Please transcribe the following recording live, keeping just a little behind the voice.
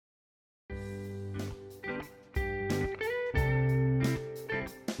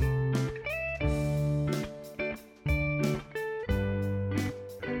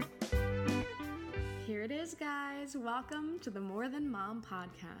guys, welcome to the More Than Mom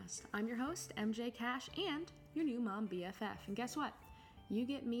podcast. I'm your host, MJ Cash, and your new mom BFF. And guess what? You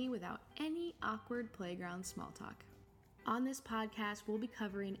get me without any awkward playground small talk. On this podcast, we'll be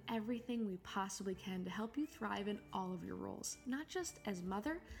covering everything we possibly can to help you thrive in all of your roles, not just as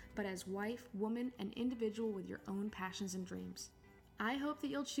mother, but as wife, woman, and individual with your own passions and dreams. I hope that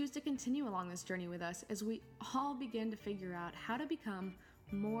you'll choose to continue along this journey with us as we all begin to figure out how to become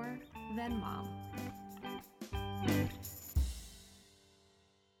more than mom.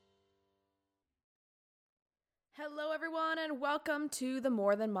 Hello, everyone, and welcome to the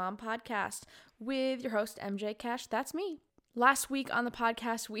More Than Mom podcast with your host, MJ Cash. That's me. Last week on the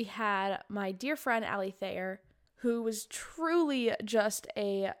podcast, we had my dear friend, Allie Thayer, who was truly just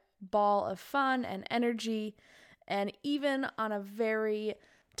a ball of fun and energy. And even on a very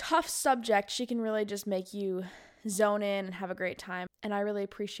tough subject, she can really just make you zone in and have a great time. And I really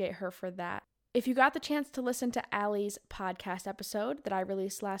appreciate her for that. If you got the chance to listen to Allie's podcast episode that I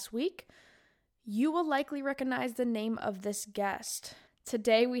released last week, you will likely recognize the name of this guest.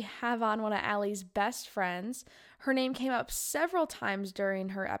 Today we have on one of Allie's best friends. Her name came up several times during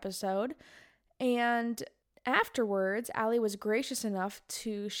her episode, and afterwards, Allie was gracious enough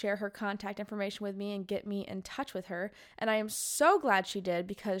to share her contact information with me and get me in touch with her, and I am so glad she did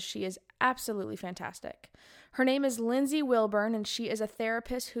because she is absolutely fantastic. Her name is Lindsay Wilburn, and she is a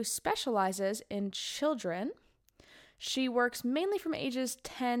therapist who specializes in children. She works mainly from ages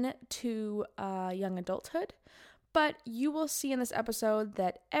 10 to young adulthood, but you will see in this episode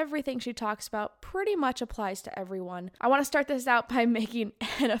that everything she talks about pretty much applies to everyone. I want to start this out by making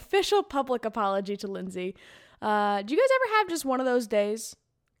an official public apology to Lindsay. Do you guys ever have just one of those days?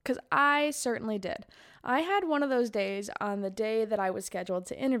 Because I certainly did. I had one of those days on the day that I was scheduled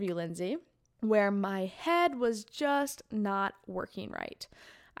to interview Lindsay, where my head was just not working right.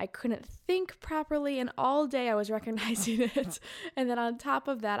 I couldn't think properly, and all day I was recognizing it. And then on top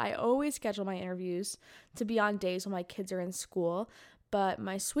of that, I always schedule my interviews to be on days when my kids are in school. But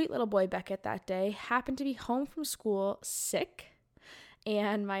my sweet little boy Beckett that day happened to be home from school sick,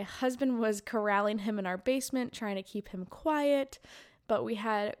 and my husband was corralling him in our basement, trying to keep him quiet. But we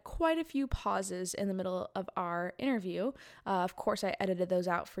had quite a few pauses in the middle of our interview. Of course, I edited those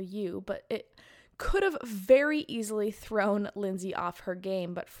out for you, but it could have very easily thrown Lindsay off her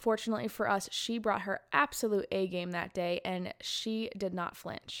game, but fortunately for us, she brought her absolute A game that day, and she did not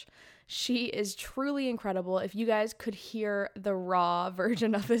flinch. She is truly incredible. If you guys could hear the raw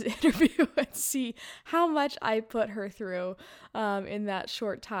version of this interview and see how much I put her through in that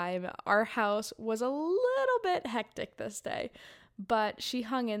short time, our house was a little bit hectic this day. But she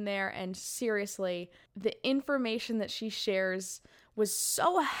hung in there, and seriously, the information that she shares was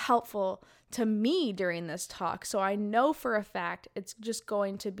so helpful to me during this talk. So I know for a fact it's just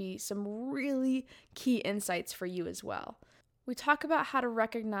going to be some really key insights for you as well. We talk about how to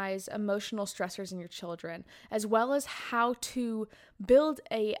recognize emotional stressors in your children, as well as how to build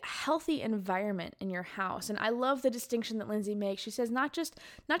a healthy environment in your house. And I love the distinction that Lindsay makes. She says not just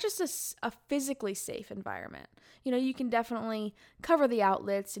a physically safe environment. You know, you can definitely cover the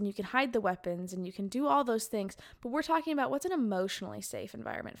outlets and you can hide the weapons and you can do all those things, but we're talking about what's an emotionally safe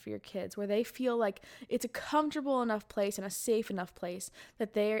environment for your kids, where they feel like it's a comfortable enough place and a safe enough place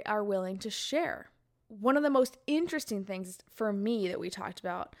that they are willing to share. One of the most interesting things for me that we talked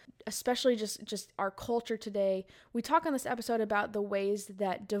about, especially just our culture today, we talk on this episode about the ways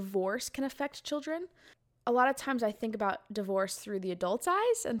that divorce can affect children. A lot of times I think about divorce through the adult's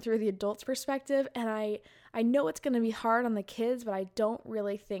eyes and through the adult's perspective, and I know it's going to be hard on the kids, but I don't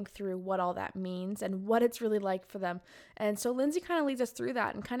really think through what all that means and what it's really like for them. And so Lindsay kind of leads us through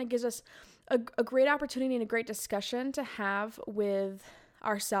that and kind of gives us a great opportunity and a great discussion to have with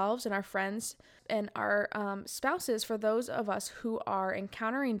ourselves and our friends and our spouses, for those of us who are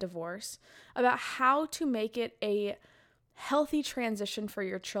encountering divorce, about how to make it a healthy transition for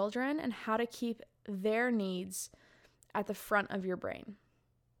your children and how to keep their needs at the front of your brain.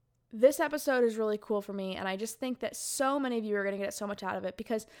 This episode is really cool for me, and I just think that so many of you are going to get so much out of it,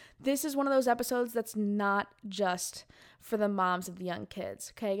 because this is one of those episodes that's not just for the moms of the young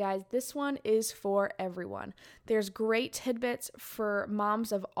kids. Okay, guys, this one is for everyone. There's great tidbits for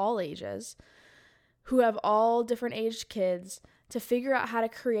moms of all ages who have all different aged kids to figure out how to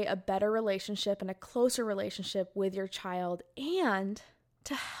create a better relationship and a closer relationship with your child, and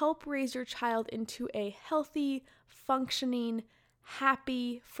to help raise your child into a healthy, functioning,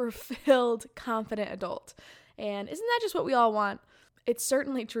 happy, fulfilled, confident adult. And isn't that just what we all want? It's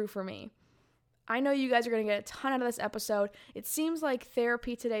certainly true for me. I know you guys are going to get a ton out of this episode. It seems like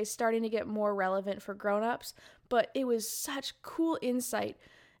therapy today is starting to get more relevant for grown-ups, but it was such cool insight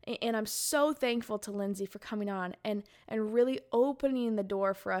And I'm so thankful to Lindsay for coming on and really opening the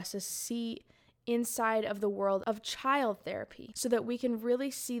door for us to see inside of the world of child therapy so that we can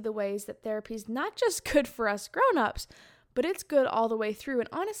really see the ways that therapy is not just good for us grown-ups, but it's good all the way through. And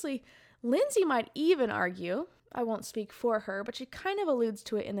honestly, Lindsay might even argue, I won't speak for her, but she kind of alludes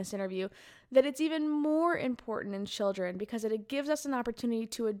to it in this interview, that it's even more important in children because it gives us an opportunity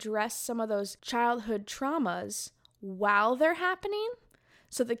to address some of those childhood traumas while they're happening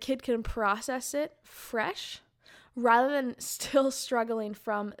so the kid can process it fresh rather than still struggling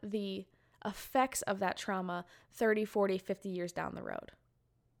from the effects of that trauma 30, 40, 50 years down the road.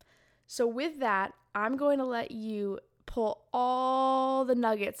 So with that, I'm going to let you pull all the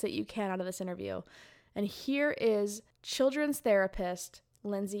nuggets that you can out of this interview. And here is children's therapist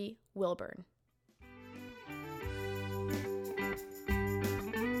Lindsay Wilburn.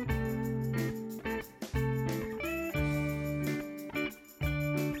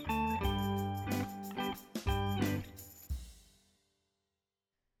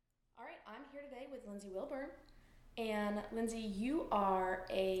 With Lindsay Wilburn. And Lindsay, you are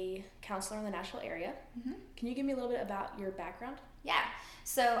a counselor in the Nashville area. Mm-hmm. Can you give me a little bit about your background? Yeah.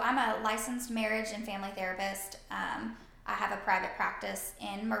 So I'm a licensed marriage and family therapist. I have a private practice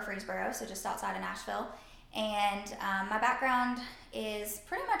in Murfreesboro, so just outside of Nashville. And my background is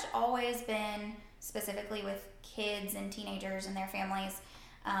pretty much always been specifically with kids and teenagers and their families.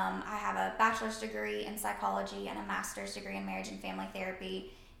 I have a bachelor's degree in psychology and a master's degree in marriage and family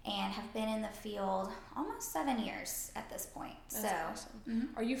therapy, and have been in the field almost 7 years at this point. That's awesome.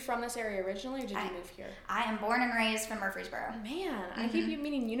 Mm-hmm. Are you from this area originally, or did you move here? I am born and raised from Murfreesboro. Man, I keep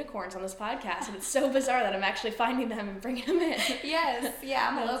meeting unicorns on this podcast, and it's so bizarre that I'm actually finding them and bringing them in. Yes, yeah,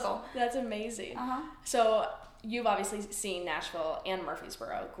 I'm a local. That's amazing. So you've obviously seen Nashville and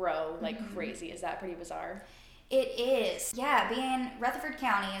Murfreesboro grow like crazy. Is that pretty bizarre? It is. Yeah, being Rutherford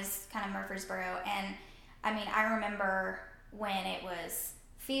County is kind of Murfreesboro, and I mean, I remember when it was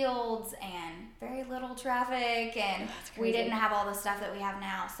fields and very little traffic, and we didn't have all the stuff that we have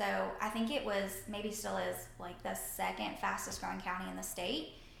now. So I think it was, maybe still is, like the second fastest growing county in the state.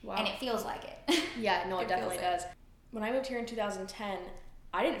 Wow. And it feels like it. Yeah, no, it definitely does. When I moved here in 2010,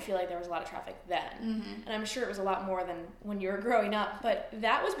 I didn't feel like there was a lot of traffic then. Mm-hmm. And I'm sure it was a lot more than when you were growing up, but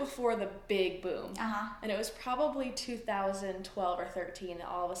that was before the big boom. And it was probably 2012 or 13 that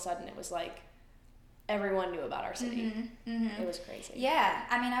all of a sudden it was like everyone knew about our city. It was crazy. Yeah,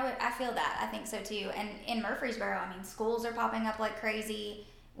 I mean, I feel that. I think so too. And in Murfreesboro, I mean, schools are popping up like crazy.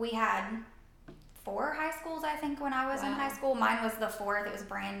 We had 4 high schools, I think, when I was in high school. Mine was the 4th. It was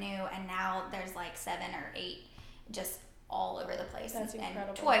brand new, and now there's like 7 or 8 just all over the place. That's incredible.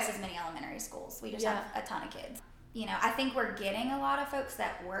 And twice as many elementary schools. We just have a ton of kids. You know, I think we're getting a lot of folks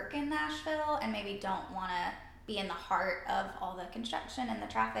that work in Nashville and maybe don't want to be in the heart of all the construction and the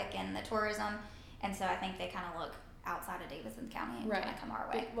traffic and the tourism. And so I think they kind of look outside of Davidson County and kind of come our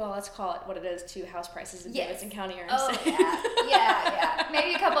way. Well, let's call it what it is, too. House prices in Davidson County are insane. Oh, yeah.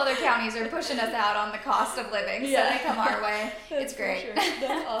 Maybe a couple other counties are pushing us out on the cost of living, so they come our way. It's great. Sure.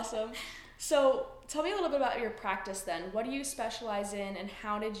 That's awesome. So tell me a little bit about your practice then. What do you specialize in, and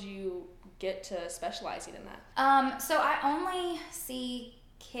how did you get to specializing in that? So I only see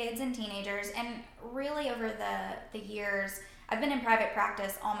kids and teenagers, and really over the years, I've been in private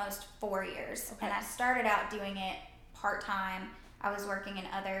practice almost 4 years, and I started out doing it part-time. I was working in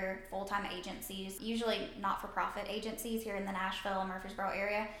other full-time agencies, usually not-for-profit agencies here in the Nashville and Murfreesboro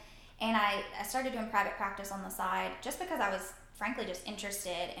area, and I started doing private practice on the side just because I was frankly just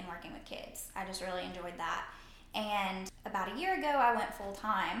interested in working with kids. I just really enjoyed that. And about a year ago, I went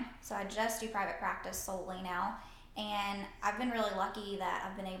full-time, so I just do private practice solely now, and I've been really lucky that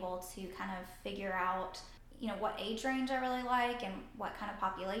I've been able to kind of figure out what age range I really like and what kind of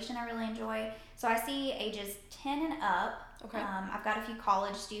population I really enjoy. So I see ages 10 and up. I've got a few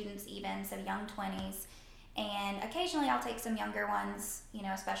college students even, so young 20s. And occasionally I'll take some younger ones,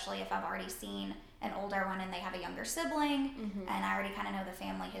 especially if I've already seen an older one and they have a younger sibling, and I already kind of know the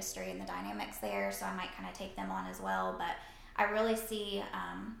family history and the dynamics there, so I might kind of take them on as well. But I really see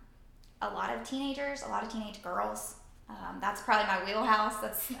a lot of teenagers, a lot of teenage girls. That's probably my wheelhouse.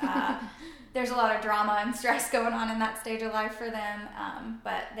 That's there's a lot of drama and stress going on in that stage of life for them,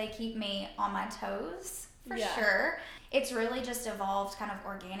 but they keep me on my toes for sure. It's really just evolved kind of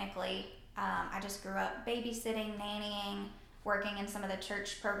organically. I just grew up babysitting, nannying, working in some of the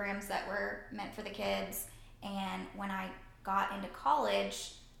church programs that were meant for the kids, and when I got into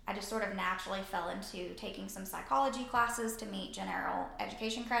college, I just sort of naturally fell into taking some psychology classes to meet general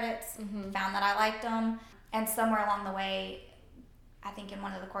education credits, found that I liked them. And somewhere along the way, I think in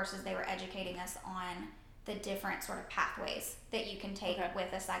one of the courses they were educating us on the different sort of pathways that you can take Okay.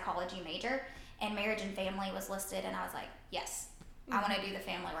 with a psychology major. And marriage and family was listed, and I was like, yes, I want to do the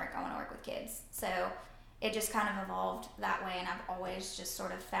family work. I want to work with kids. So it just kind of evolved that way, and I've always just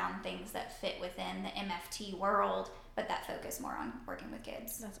sort of found things that fit within the MFT world, but that focus more on working with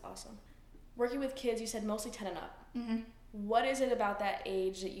kids. That's awesome. Working with kids, you said mostly 10 and up. Mm-hmm. What is it about that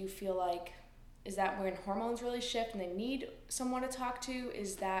age that you feel like, is that when hormones really shift and they need someone to talk to?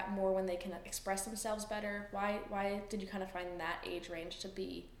 Is that more when they can express themselves better? Why did you kind of find that age range to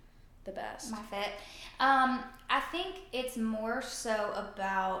be the best? My fit. I think it's more so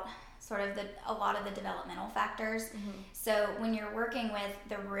about sort of a lot of the developmental factors. Mm-hmm. So when you're working with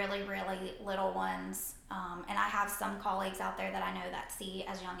the really, really little ones, and I have some colleagues out there that I know that see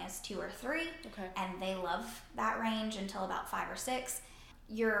as young as 2 or 3, Okay. and they love that range until about 5 or 6.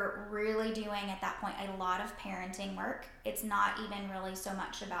 You're really doing at that point a lot of parenting work. It's not even really so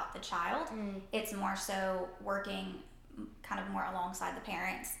much about the child. It's more so working kind of more alongside the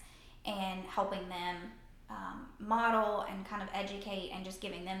parents and helping them model and kind of educate and just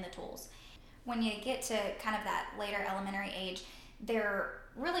giving them the tools. When you get to kind of that later elementary age, they're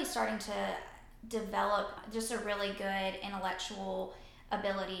really starting to develop just a really good intellectual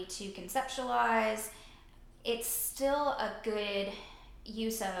ability to conceptualize. It's still a good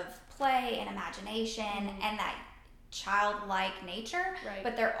use of play and imagination and that childlike nature, Right.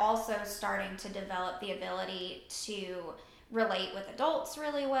 but they're also starting to develop the ability to relate with adults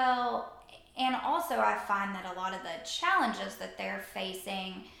really well. And also I find that a lot of the challenges that they're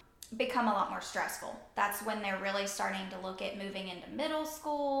facing become a lot more stressful. That's when they're really starting to look at moving into middle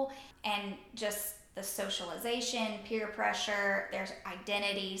school, and just the socialization, peer pressure, their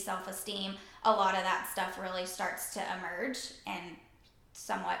identity, self-esteem, a lot of that stuff really starts to emerge and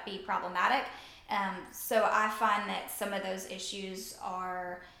somewhat be problematic. So I find that some of those issues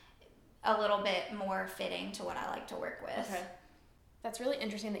are a little bit more fitting to what I like to work with. Okay. That's really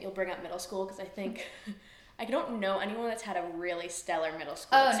interesting that you'll bring up middle school, because I think I don't know anyone that's had a really stellar middle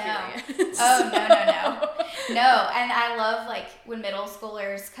school experience. No, and I love like when middle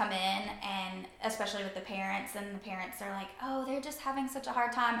schoolers come in, and especially with the parents, and the parents are like, oh, they're just having such a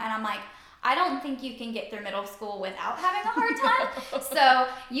hard time. And I'm like, I don't think you can get through middle school without having a hard time. So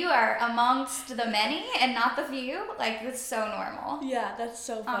you are amongst the many and not the few. Like, it's so normal. Yeah, that's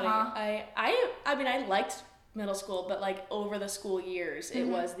so funny. I mean, I liked middle school, but like over the school years, it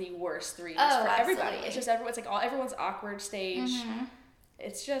was the worst 3 years for everybody. Absolutely. It's just it's like everyone's awkward stage.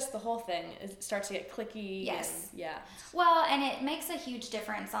 It's just the whole thing. It starts to get clicky. Yes. And, yeah. Well, and it makes a huge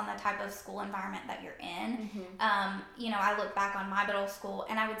difference on the type of school environment that you're in. You know, I look back on my middle school,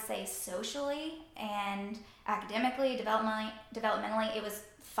 and I would say socially and academically, developmentally, it was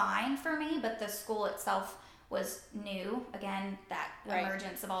fine for me, but the school itself was new. Again, that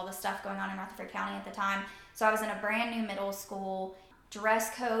emergence of all the stuff going on in Rutherford County at the time. So I was in a brand new middle school.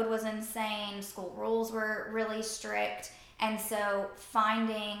 Dress code was insane. School rules were really strict. And so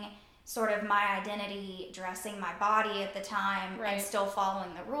finding sort of my identity, dressing my body at the time, and still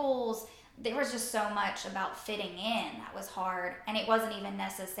following the rules, there was just so much about fitting in that was hard. And it wasn't even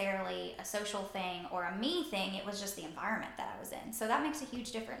necessarily a social thing or a me thing. It was just the environment that I was in. So that makes a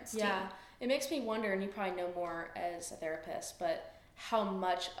huge difference, too. Yeah. It makes me wonder, and you probably know more as a therapist, but how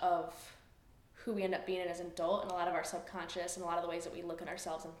much of who we end up being as an adult, and a lot of our subconscious and a lot of the ways that we look at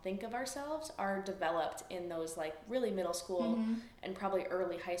ourselves and think of ourselves are developed in those like really middle school and probably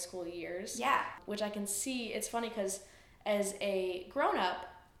early high school years. Yeah. Which I can see. It's funny because as a grown-up,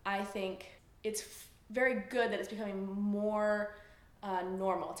 I think it's very good that it's becoming more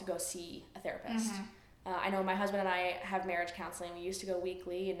normal to go see a therapist. I know my husband and I have marriage counseling. We used to go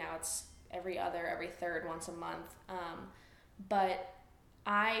weekly, and now it's every third, once a month. But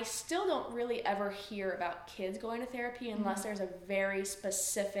I still don't really ever hear about kids going to therapy unless there's a very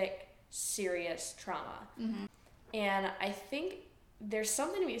specific, serious trauma. And I think there's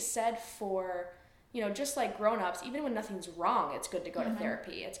something to be said for, you know, just like grown-ups, even when nothing's wrong, it's good to go to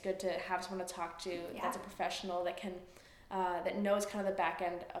therapy. It's good to have someone to talk to that's a professional that can, that knows kind of the back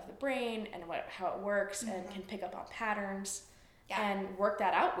end of the brain and how it works and can pick up on patterns. And work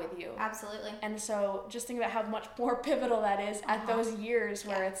that out with you. Absolutely. And so just think about how much more pivotal that is at those years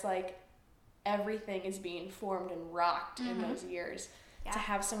where it's like everything is being formed and rocked in those years. To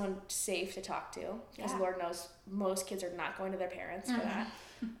have someone safe to talk to, because Lord knows most kids are not going to their parents for that.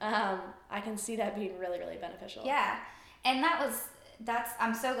 I can see that being really, really beneficial. Yeah. And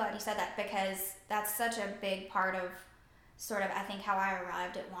I'm so glad you said that, because that's such a big part of sort of, I think, how I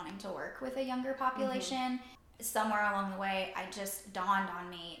arrived at wanting to work with a younger population. Somewhere along the way, I just dawned on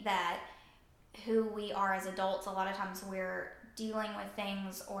me that who we are as adults, a lot of times we're dealing with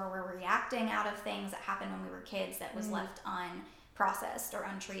things or we're reacting out of things that happened when we were kids that was left unprocessed or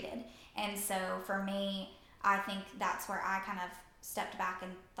untreated. And so for me, I think that's where I kind of stepped back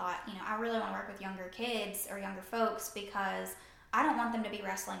and thought, I really want to work with younger kids or younger folks because I don't want them to be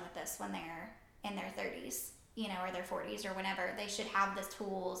wrestling with this when they're in their 30s, or their 40s or whenever. They should have the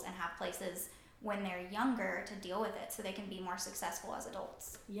tools and have places when they're younger to deal with it so they can be more successful as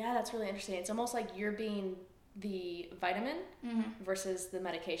adults. Yeah, that's really interesting. It's almost like you're being the vitamin versus the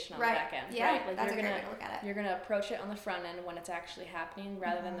medication on the back end. Yeah, right? Like that's a great way to look at it. You're going to approach it on the front end when it's actually happening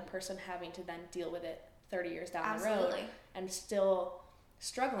rather than the person having to then deal with it 30 years down the road and still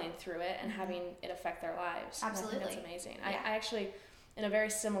struggling through it and having it affect their lives. Absolutely. I think that's amazing. Yeah. I actually, in a very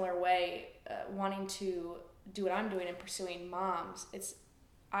similar way, wanting to do what I'm doing and pursuing moms,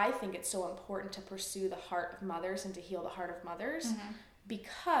 I think it's so important to pursue the heart of mothers and to heal the heart of mothers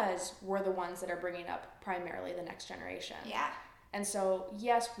because we're the ones that are bringing up primarily the next generation. Yeah. And so,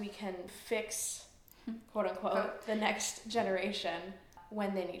 yes, we can fix, quote unquote, the next generation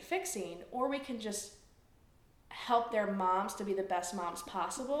when they need fixing, or we can just help their moms to be the best moms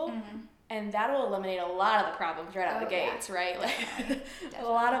possible. And that'll eliminate a lot of the problems right out of the gates, right? Like a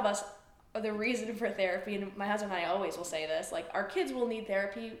lot of us, the reason for therapy, and my husband and I always will say this, like our kids will need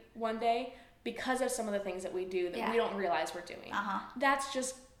therapy one day because of some of the things that we do that we don't realize we're doing. That's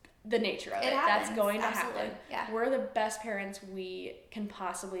just the nature of it. That's going to happen. Yeah. We're the best parents we can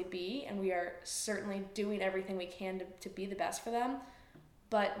possibly be, and we are certainly doing everything we can to be the best for them.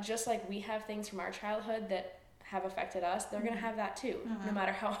 But just like we have things from our childhood that have affected us, they're going to have that too, no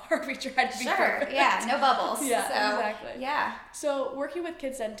matter how hard we try to be perfect. Yeah, no bubbles. Yeah, exactly. Yeah. So working with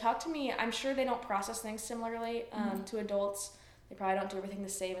kids then, talk to me, I'm sure they don't process things similarly to adults. They probably don't do everything the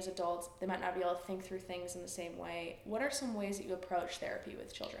same as adults. They might not be able to think through things in the same way. What are some ways that you approach therapy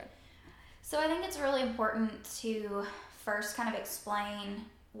with children? So I think it's really important to first kind of explain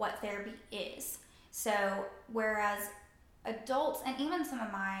what therapy is. So whereas adults, and even some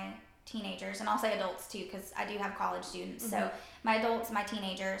of my teenagers, and I'll say adults too because I do have college students, so my adults, my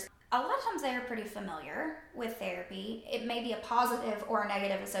teenagers, a lot of times they're pretty familiar with therapy. It may be a positive or a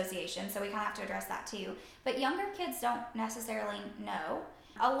negative association, so we kind of have to address that too. But younger kids don't necessarily know.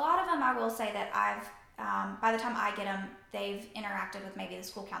 A lot of them, I will say that by the time I get them, they've interacted with maybe the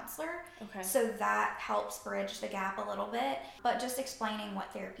school counselor. Okay. So that helps bridge the gap a little bit. But just explaining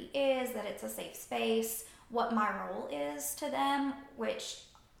what therapy is, that it's a safe space, what my role is to them, which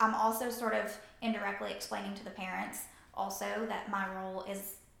I'm also sort of indirectly explaining to the parents also that my role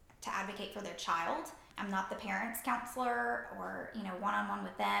is to advocate for their child. I'm not the parents counselor or, one-on-one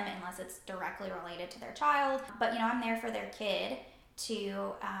with them unless it's directly related to their child. But, I'm there for their kid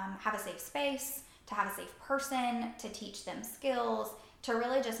to have a safe space, to have a safe person, to teach them skills, to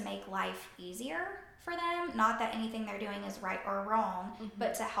really just make life easier for them. Not that anything they're doing is right or wrong,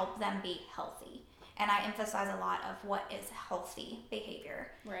 but to help them be healthy. And I emphasize a lot of what is healthy behavior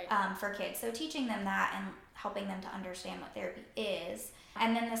for kids. So teaching them that and helping them to understand what therapy is.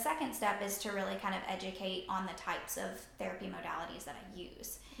 And then the second step is to really kind of educate on the types of therapy modalities that I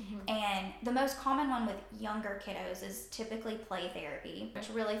use. And the most common one with younger kiddos is typically play therapy, which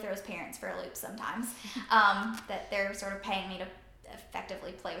really throws parents for a loop sometimes, that they're sort of paying me to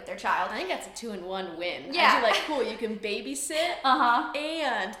effectively play with their child. I think that's a 2-in-1 win. Yeah. I'd be like, cool, you can babysit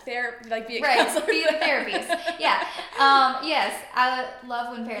and be a counselor. Be a therapist. Yeah. Yes, I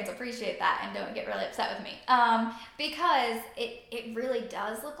love when parents appreciate that and don't get really upset with me. Because it really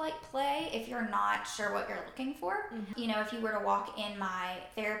does look like play if you're not sure what you're looking for. If you were to walk in my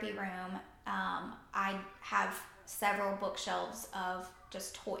therapy room, I have several bookshelves of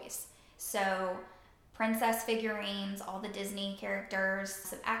just toys. So princess figurines, all the Disney characters,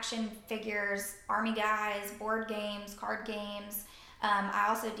 some action figures, army guys, board games, card games. I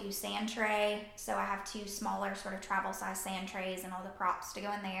also do sand tray, so I have 2 smaller sort of travel size sand trays and all the props to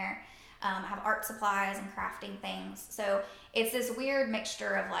go in there. I have art supplies and crafting things. So it's this weird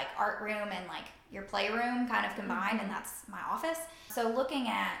mixture of like art room and like your playroom kind of combined, and that's my office. So looking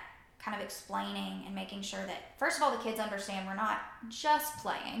at kind of explaining and making sure that, first of all, the kids understand we're not just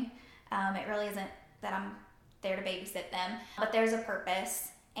playing. It really isn't that I'm there to babysit them, but there's a purpose,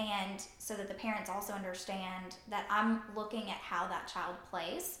 and so that the parents also understand that I'm looking at how that child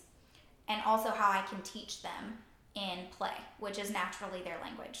plays and also how I can teach them in play, which is naturally their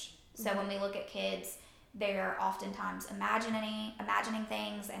language. So when we look at kids, they're oftentimes imagining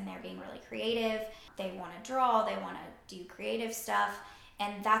things, and they're being really creative. They want to draw, they want to do creative stuff,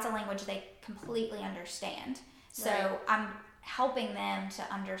 and that's a language they completely understand. So I'm helping them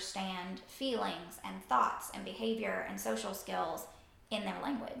to understand feelings and thoughts and behavior and social skills in their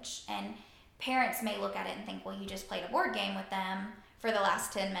language. And parents may look at it and think, well, you just played a board game with them for the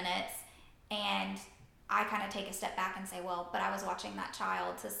last 10 minutes. And I kind of take a step back and say, well, but I was watching that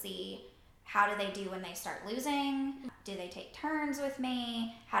child to see how do they do when they start losing? Do they take turns with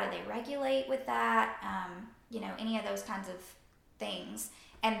me? How do they regulate with that? Any of those kinds of things.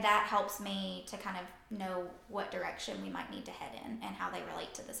 And that helps me to kind of know what direction we might need to head in and how they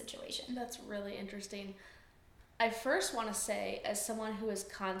relate to the situation. That's really interesting. I first want to say, as someone who is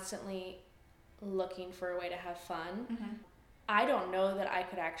constantly looking for a way to have fun, Mm-hmm. I don't know that I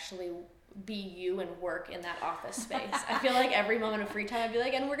could actually be you and work in that office space. I feel like every moment of free time I'd be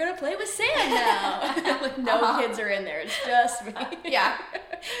like, and we're going to play with sand now. Like no kids are in there. It's just me. Yeah.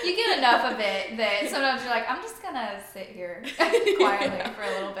 You get enough of it that sometimes you're like, I'm just going to sit here quietly for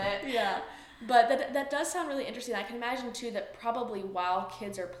a little bit. Yeah. But that does sound really interesting. I can imagine too that probably while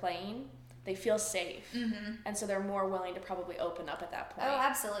kids are playing, they feel safe. Mm-hmm. And so they're more willing to probably open up at that point. Oh,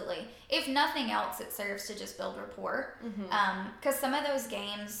 absolutely. If nothing else, it serves to just build rapport. Because some of those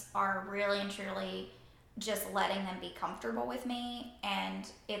games are really and truly just letting them be comfortable with me. And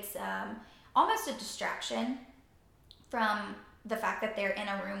it's almost a distraction from the fact that they're in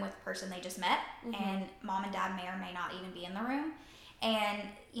a room with the person they just met. Mm-hmm. And mom and dad may or may not even be in the room. And,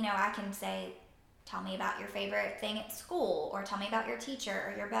 I can say, tell me about your favorite thing at school, or tell me about your teacher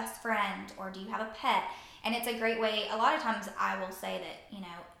or your best friend, or do you have a pet? And it's a great way. A lot of times I will say that,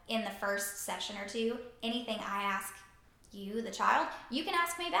 in the first session or two, anything I ask you, the child, you can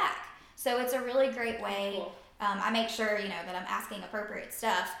ask me back. So it's a really great way. Cool. I make sure, that I'm asking appropriate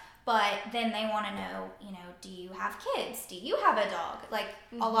stuff, but then they want to know, do you have kids? Do you have a dog? Like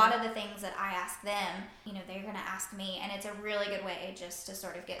a lot of the things that I ask them, they're going to ask me, and it's a really good way just to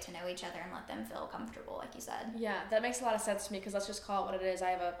sort of get to know each other and let them feel comfortable, like you said. Yeah, that makes a lot of sense to me, because let's just call it what it is. I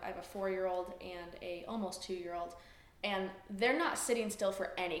have a 4-year-old and a almost 2-year-old, and they're not sitting still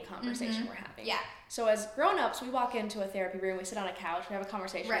for any conversation we're having. Yeah. So as grown-ups, we walk into a therapy room, we sit on a couch, we have a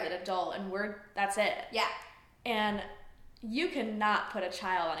conversation with an adult, and that's it. Yeah. And you cannot put a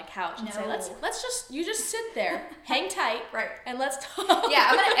child on a couch and say, No. you just sit there, hang tight, Right. and let's talk. Yeah,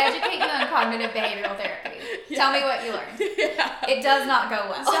 I'm going to educate you on cognitive behavioral therapy. Yeah. Tell me what you learned. Yeah. It does not go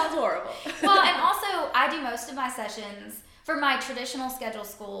well. It sounds horrible. Well, and also, I do most of my sessions, for my traditional schedule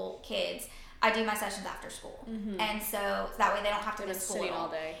school kids, I do my sessions after school. And so that way they don't have to They've miss been school sitting all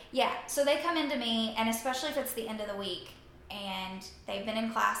day. Yeah, so they come into me, and especially if it's the end of the week, and they've been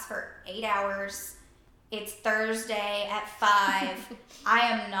in class for 8 hours, it's Thursday at 5. I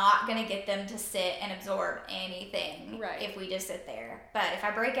am not going to get them to sit and absorb anything if we just sit there. But if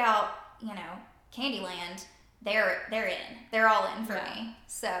I break out, Candyland, they're in. They're all in for me.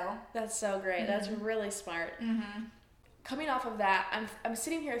 So that's so great. That's really smart. Coming off of that, I'm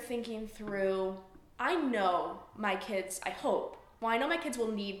sitting here thinking through, I know my kids, I know my kids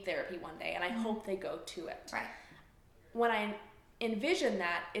will need therapy one day, and I hope they go to it. Right. When I envision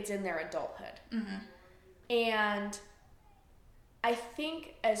that, it's in their adulthood. And I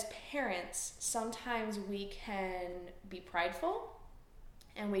think as parents, sometimes we can be prideful,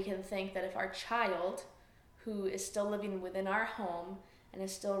 and we can think that if our child, who is still living within our home and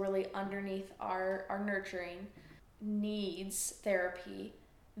is still really underneath our nurturing, needs therapy,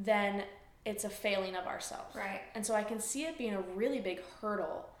 then it's a failing of ourselves. Right. And so I can see it being a really big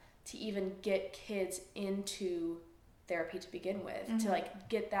hurdle to even get kids into therapy to begin with, to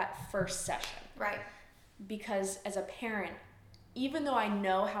get that first session. Right. Because as a parent, even though I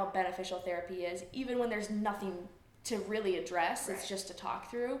know how beneficial therapy is, even when there's nothing to really address, it's just to talk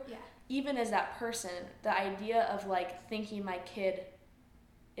through. Yeah. Even as that person, the idea of thinking my kid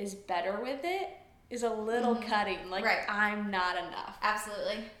is better with it is a little cutting. I'm not enough.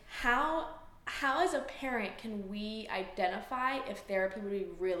 Absolutely. How as a parent can we identify if therapy would be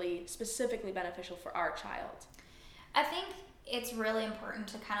really specifically beneficial for our child? I think it's really important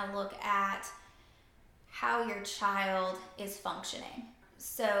to kind of look at how your child is functioning.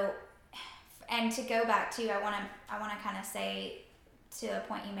 So, and to go back to, I want to kind of say to a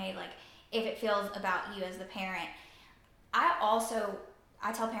point you made, if it feels about you as the parent,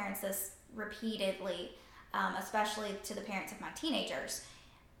 I tell parents this repeatedly, especially to the parents of my teenagers.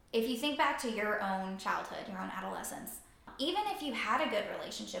 If you think back to your own childhood, your own adolescence, even if you had a good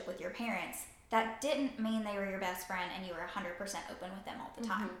relationship with your parents, that didn't mean they were your best friend and you were 100% open with them all the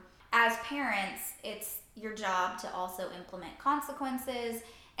time. As parents, it's your job to also implement consequences,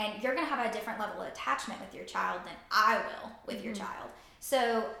 and you're going to have a different level of attachment with your child than I will with your child.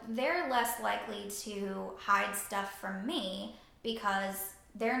 So they're less likely to hide stuff from me because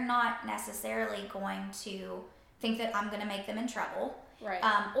they're not necessarily going to think that I'm going to make them in trouble. Right.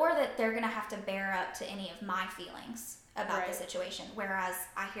 Or that they're going to have to bear up to any of my feelings. about the situation. Whereas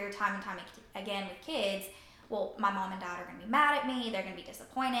I hear time and time again with kids, well, my mom and dad are going to be mad at me. They're going to be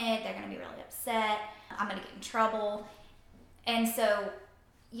disappointed. They're going to be really upset. I'm going to get in trouble. And so,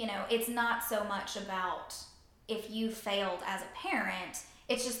 you know, it's not so much about if you failed as a parent,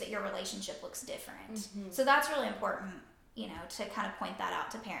 it's just that your relationship looks different. Mm-hmm. So that's really important, you know, to kind of point that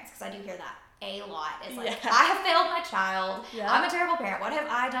out to parents, because I do hear that a lot. It's like, I have failed my child. Yeah. I'm a terrible parent. What have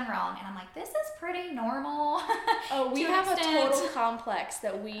I done wrong? And I'm like, this is pretty normal. Oh, we have a total complex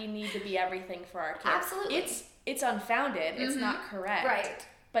that we need to be everything for our kids. Absolutely. It's unfounded. Mm-hmm. It's not correct. Right.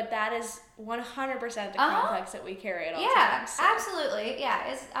 But that is 100% the complex that we carry at all times. Yeah, so. Absolutely.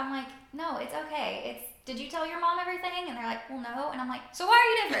 Yeah. I'm like, no, it's okay. Did you tell your mom everything? And they're like, well, no. And I'm like, so why are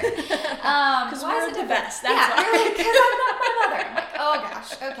you different? Because we're the best. That's why. Because I'm not my mother. I'm like, oh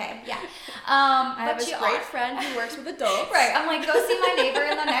gosh, okay, yeah. I have this great friend who works with adults. Right. I'm like, go see my neighbor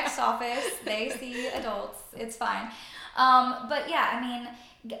in the next office. They see adults. It's fine. But yeah,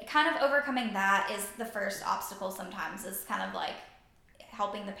 I mean, kind of overcoming that is the first obstacle sometimes, is kind of like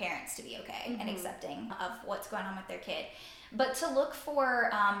helping the parents to be okay mm-hmm. and accepting of what's going on with their kid. But to look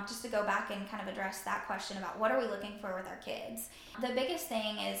for, just to go back and kind of address that question about what are we looking for with our kids, the biggest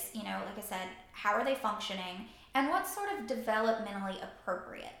thing is, you know, like I said, how are they functioning and what's sort of developmentally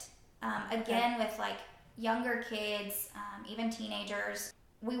appropriate. Again, with like younger kids, even teenagers,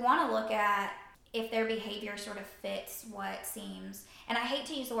 we want to look at if their behavior sort of fits what seems, and I hate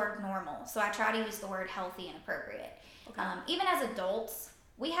to use the word normal, so I try to use the word healthy and appropriate. Okay. Even as adults,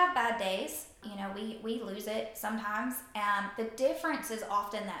 we have bad days. You know, we lose it sometimes. The difference is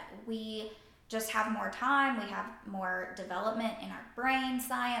often that we just have more time. We have more development in our brain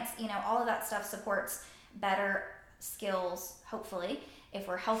science. You know, all of that stuff supports better skills, hopefully, if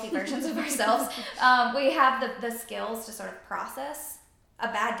we're healthy versions of ourselves. We have the skills to sort of process a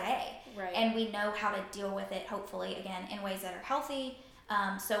bad day. Right. And we know how to deal with it, hopefully, again, in ways that are healthy.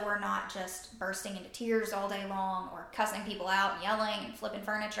 So we're not just bursting into tears all day long or cussing people out and yelling and flipping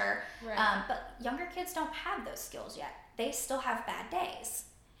furniture. Right. But younger kids don't have those skills yet. They still have bad days.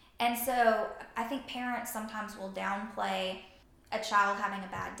 And so I think parents sometimes will downplay a child having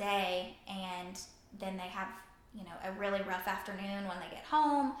a bad day, and then they have, you know, a really rough afternoon when they get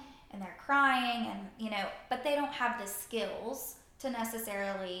home and they're crying and, you know, but they don't have the skills to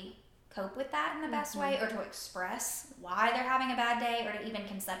necessarily cope with that in the best way, or to express why they're having a bad day, or to even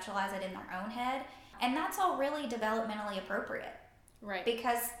conceptualize it in their own head. And that's all really developmentally appropriate. Right.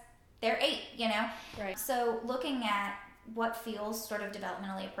 Because they're 8, you know? Right. So looking at what feels sort of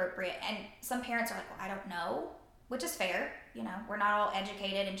developmentally appropriate, and some parents are like, well, I don't know, which is fair. You know, we're not all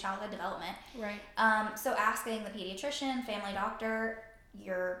educated in childhood development. Right. So asking the pediatrician, family doctor,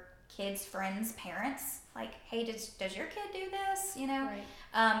 your kids' friends, parents, like, hey, does your kid do this? You know,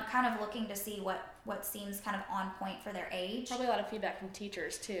 right. Kind of looking to see what seems kind of on point for their age. Probably a lot of feedback from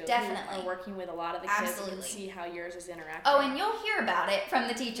teachers too. Definitely. Who are working with a lot of the kids. Absolutely. And see how yours is interacting. Oh, and you'll hear about it from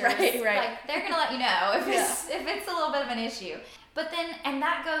the teachers. Right. Like, they're gonna let you know if it's a little bit of an issue. But then, and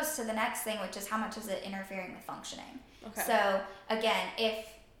that goes to the next thing, which is how much is it interfering with functioning. Okay. So again, if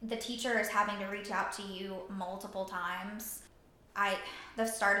the teacher is having to reach out to you multiple times, the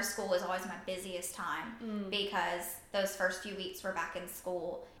start of school is always my busiest time because those first few weeks we're back in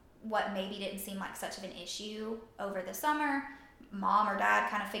school. What maybe didn't seem like such of an issue over the summer, mom or dad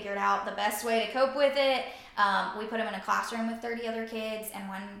kind of figured out the best way to cope with it. We put them in a classroom with 30 other kids and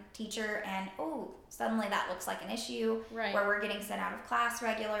one teacher, and suddenly that looks like an issue. Right. Where we're getting sent out of class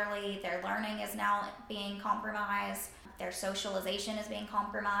regularly. Their learning is now being compromised. Their socialization is being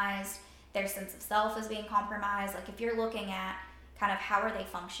compromised. Their sense of self is being compromised. Like, if you're looking at kind of how are they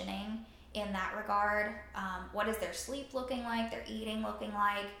functioning in that regard, what is their sleep looking like, their eating looking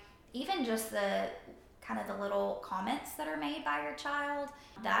like, even just the kind of the little comments that are made by your child,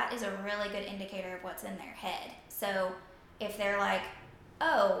 that is a really good indicator of what's in their head. So if they're like,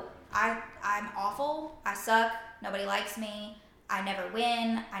 oh, I'm awful, I suck, nobody likes me, I never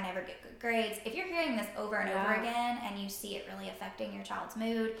win, I never get good grades. If you're hearing this over and over again and you see it really affecting your child's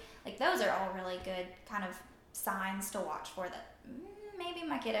mood, like, those are all really good kind of signs to watch for, that maybe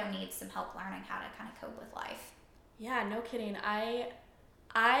my kiddo needs some help learning how to kind of cope with life. Yeah, no kidding.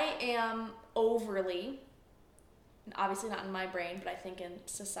 I am overly, obviously not in my brain, but I think in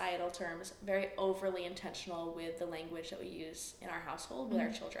societal terms, very overly intentional with the language that we use in our household with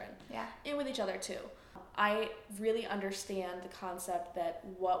our children. Yeah. And with each other too. I really understand the concept that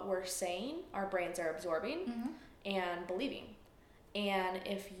what we're saying, our brains are absorbing and believing. And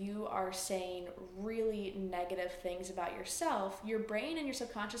if you are saying really negative things about yourself, your brain and your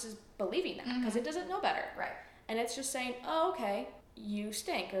subconscious is believing that because it doesn't know better. Right. And it's just saying, oh, okay, you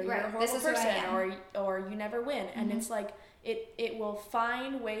stink, or you're Right. a horrible This is who I person, am. or you never win. And it's like it will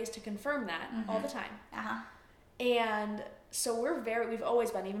find ways to confirm that all the time. And so we've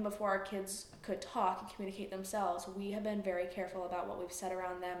always been, even before our kids could talk and communicate themselves, we have been very careful about what we've said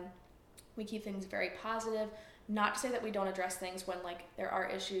around them. We keep things very positive. Not to say that we don't address things when like there are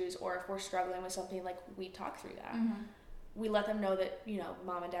issues, or if we're struggling with something, like we talk through that. We let them know that, you know,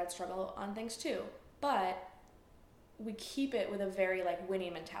 mom and dad struggle on things too, but we keep it with a very like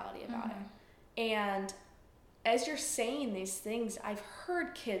winning mentality about it. And as you're saying these things, I've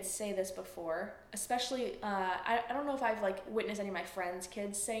heard kids say this before, especially, I don't know if I've like witnessed any of my friends'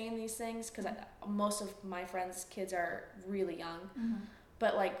 kids saying these things, because most of my friends' kids are really young.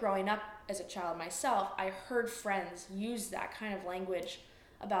 But like growing up as a child myself, I heard friends use that kind of language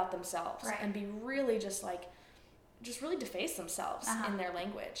about themselves and be really just really deface themselves in their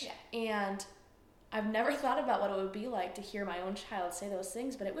language. And I've never thought about what it would be like to hear my own child say those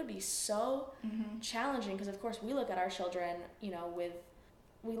things, but it would be so challenging, because of course we look at our children, you know,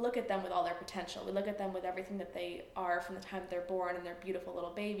 we look at them with all their potential. We look at them with everything that they are from the time they're born and they're beautiful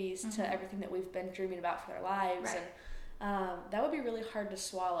little babies to everything that we've been dreaming about for their lives. And that would be really hard to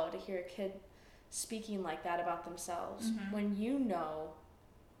swallow, to hear a kid speaking like that about themselves when you know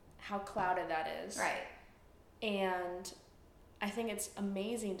how clouded that is. Right. And I think it's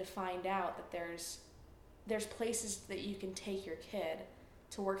amazing to find out that there's places that you can take your kid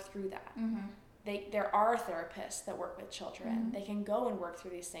to work through that. There are therapists that work with children. They can go and work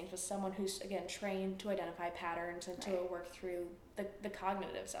through these things with someone who's, again, trained to identify patterns and to work through the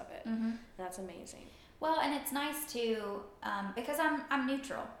cognitives of it. And that's amazing. Well, and it's nice too, because I'm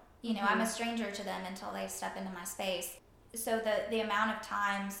neutral. You know, I'm a stranger to them until they step into my space. So the amount of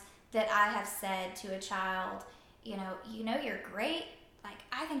times that I have said to a child, you know, you're great. Like,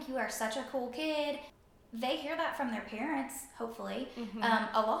 I think you are such a cool kid. They hear that from their parents, hopefully,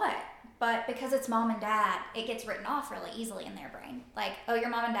 a lot. But because it's mom and dad, it gets written off really easily in their brain. Like, oh, you're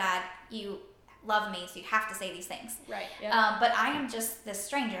mom and dad, you love me, so you have to say these things. Right. Yeah. But I am just this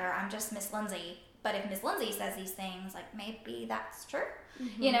stranger. I'm just Miss Lindsay. But if Miss Lindsay says these things, like, maybe that's true.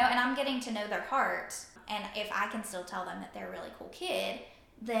 You know, and I'm getting to know their heart. And if I can still tell them that they're a really cool kid,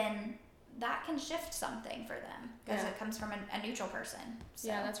 then that can shift something for them, because it comes from a neutral person. So.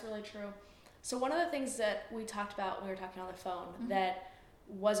 Yeah, that's really true. So one of the things that we talked about when we were talking on the phone that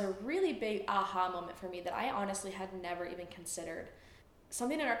was a really big aha moment for me that I honestly had never even considered,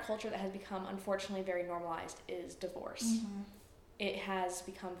 something in our culture that has become unfortunately very normalized, is divorce. It has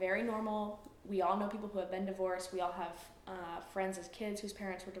become very normal. We all know people who have been divorced. We all have friends as kids whose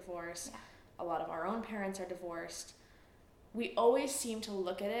parents were divorced. A lot of our own parents are divorced. We always seem to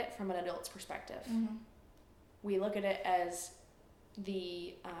look at it from an adult's perspective. We look at it as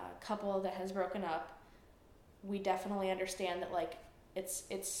the couple that has broken up. We definitely understand that, like,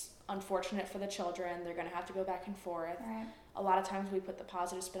 it's unfortunate for the children. They're going to have to go back and forth. Right. A lot of times we put the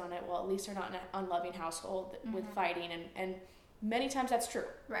positive spin on it. Well, at least they're not in an unloving household with fighting, and many times that's true.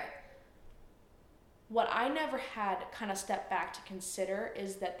 Right. What I never had kind of stepped back to consider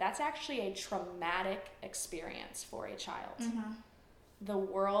is that that's actually a traumatic experience for a child. The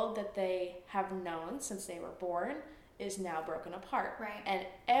world that they have known since they were born is now broken apart. Right. And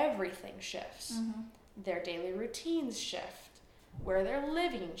everything shifts. Their daily routines shift. Where they're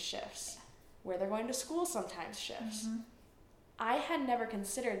living shifts. Where they're going to school sometimes shifts. I had never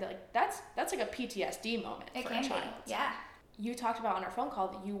considered that, like, that's like a PTSD moment for a child. Yeah. You talked about on our phone call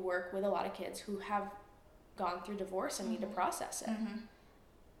that you work with a lot of kids who have gone through divorce and need to process it.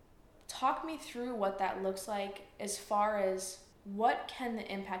 Talk me through what that looks like, as far as what can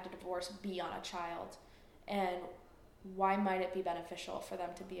the impact of divorce be on a child, and why might it be beneficial for them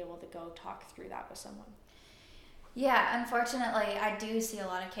to be able to go talk through that with someone? Yeah, unfortunately, I do see a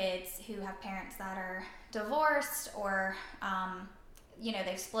lot of kids who have parents that are divorced, or you know,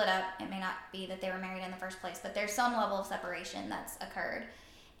 they've split up. It may not be that they were married in the first place, but there's some level of separation that's occurred.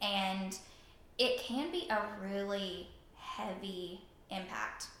 And it can be a really heavy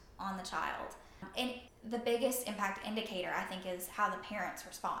impact on the child. And the biggest impact indicator, I think, is how the parents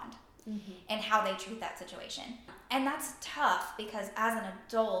respond and how they treat that situation. And that's tough, because as an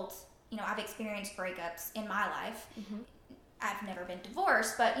adult, you know, I've experienced breakups in my life. I've never been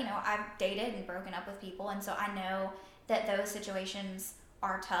divorced, but, you know, I've dated and broken up with people. And so I know that those situations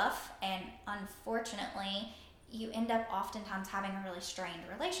are tough. And unfortunately, you end up oftentimes having a really strained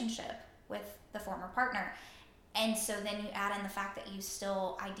relationship with the former partner. And so then you add in the fact that you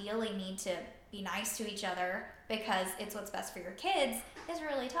still ideally need to be nice to each other because it's what's best for your kids, is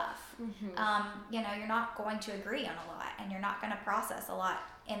really tough. You know, you're not going to agree on a lot, and you're not going to process a lot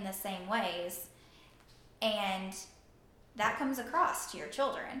in the same ways. And that comes across to your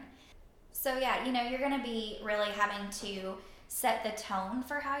children. So yeah, you're going to be really having to set the tone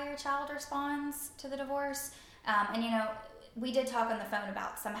for how your child responds to the divorce. And we did talk on the phone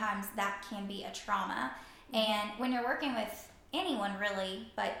about sometimes that can be a trauma. And when you're working with anyone really,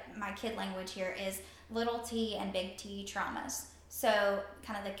 but my kid language here is little t and big T traumas. So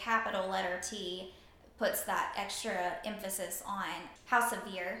kind of the capital letter T puts that extra emphasis on how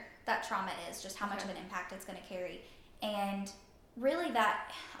severe that trauma is, just how much of an impact it's going to carry. And really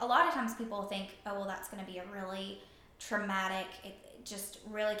that, a lot of times people think, oh, well, that's going to be a really traumatic, just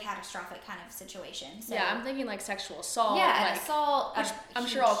really catastrophic kind of situation. So, yeah, I'm thinking like sexual assault. Yeah, like, assault. Which I'm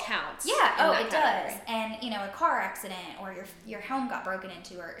sure all counts. Yeah, it does. And, a car accident or your home got broken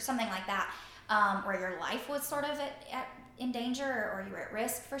into or something like that, where your life was sort of in danger or you were at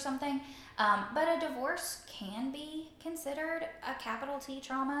risk for something. But a divorce can be considered a capital T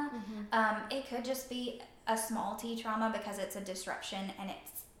trauma. It could just be a small T trauma because it's a disruption and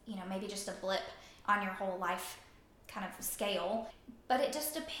it's, maybe just a blip on your whole life kind of scale. But it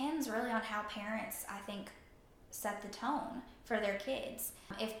just depends really on how parents, I think, set the tone for their kids.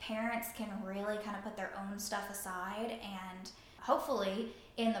 If parents can really kind of put their own stuff aside and hopefully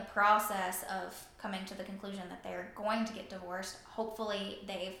in the process of coming to the conclusion that they're going to get divorced, hopefully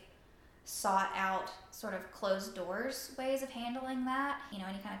they've sought out sort of closed doors ways of handling that, any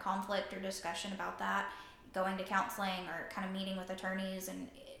kind of conflict or discussion about that, going to counseling or kind of meeting with attorneys and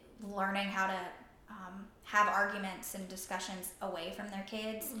learning how to have arguments and discussions away from their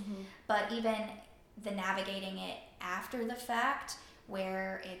kids. But even the navigating it after the fact,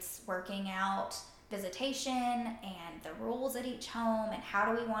 where it's working out visitation and the rules at each home and how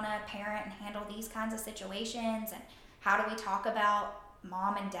do we want to parent and handle these kinds of situations and how do we talk about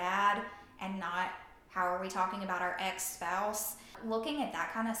mom and dad and not how are we talking about our ex-spouse. Looking at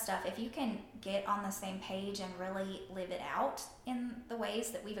that kind of stuff, if you can get on the same page and really live it out in the ways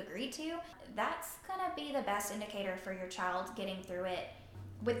that we've agreed to, that's going to be the best indicator for your child getting through it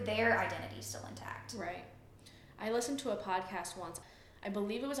with their identity still intact. Right. I listened to a podcast once. I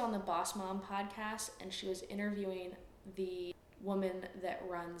believe it was on the Boss Mom podcast, and she was interviewing the woman that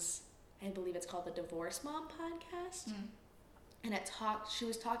runs, I believe it's called the Divorce Mom podcast. And she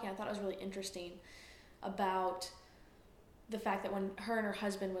was talking, I thought it was really interesting, about the fact that when her and her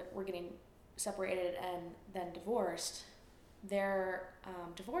husband were getting separated and then divorced, their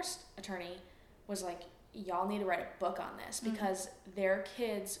divorce attorney was like, y'all need to write a book on this because their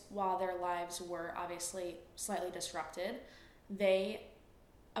kids, while their lives were obviously slightly disrupted, they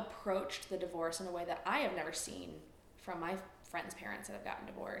approached the divorce in a way that I have never seen from my friends' parents that have gotten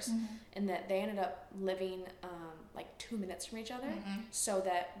divorced, and that they ended up living like 2 minutes from each other, so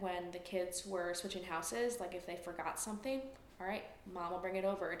that when the kids were switching houses, like if they forgot something, all right, mom will bring it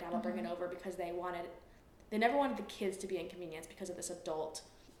over, dad will bring it over, because they never wanted the kids to be inconvenienced because of this adult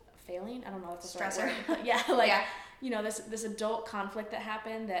failing. I don't know if that's stressor. the right word. Yeah, this adult conflict that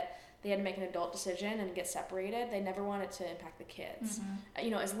happened, that they had to make an adult decision and get separated. They never wanted to impact the kids,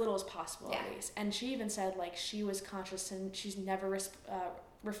 as little as possible, at least. And she even said, like, she was conscious and she's never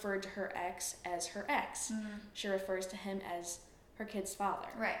referred to her ex as her ex. She refers to him as her kid's father.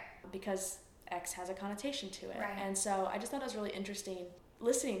 Right. Because ex has a connotation to it. Right. And so I just thought it was really interesting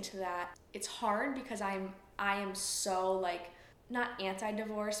listening to that. It's hard because I am so, like, not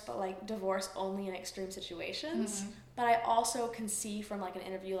anti-divorce, but like divorce only in extreme situations. But I also can see from like an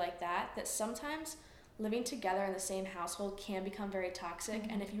interview like that sometimes living together in the same household can become very toxic.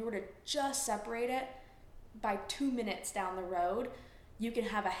 And if you were to just separate it by 2 minutes down the road, you can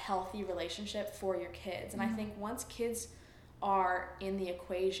have a healthy relationship for your kids. And I think once kids are in the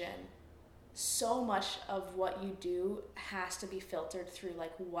equation, so much of what you do has to be filtered through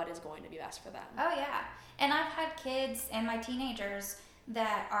like what is going to be best for them. Oh yeah. And I've had kids and my teenagers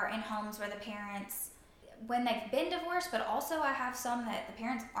that are in homes where the parents, when they've been divorced, but also I have some that the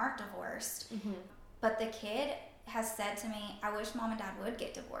parents aren't divorced, but the kid has said to me, I wish mom and dad would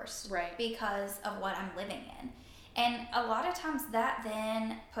get divorced, right, because of what I'm living in. And a lot of times that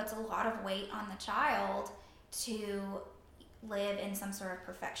then puts a lot of weight on the child to live in some sort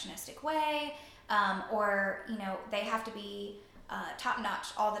of perfectionistic way, or they have to be top-notch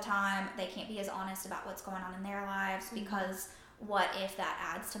all the time. They can't be as honest about what's going on in their lives because what if that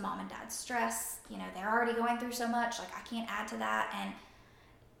adds to mom and dad's stress? They're already going through so much, like I can't add to that.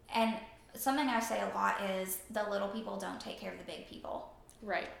 And something I say a lot is the little people don't take care of the big people.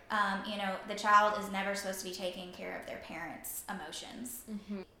 Right. The child is never supposed to be taking care of their parents' emotions.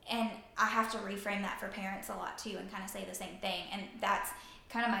 And I have to reframe that for parents a lot too and kind of say the same thing. And that's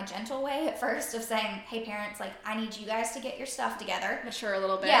kind of my gentle way at first of saying, hey parents, like I need you guys to get your stuff together. Mature a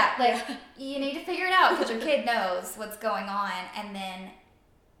little bit. Yeah, like you need to figure it out because your kid knows what's going on, and then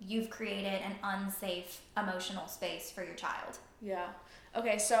you've created an unsafe emotional space for your child. Yeah.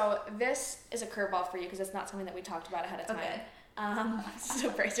 Okay, so this is a curveball for you because it's not something that we talked about ahead of time. Okay. So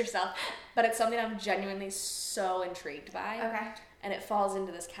brace yourself. But it's something I'm genuinely so intrigued by. Okay. And it falls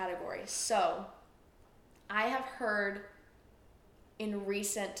into this category. So I have heard in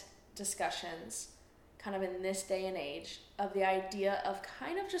recent discussions, kind of in this day and age, of the idea of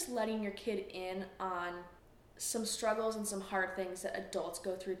kind of just letting your kid in on some struggles and some hard things that adults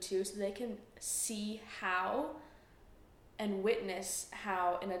go through too, so they can see how and witness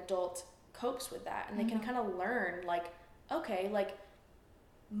how an adult copes with that. And they can kind of learn, like, okay, like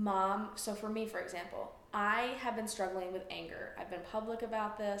mom, so for me, for example, I have been struggling with anger. I've been public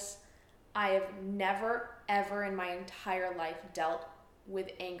about this. I have never, ever in my entire life dealt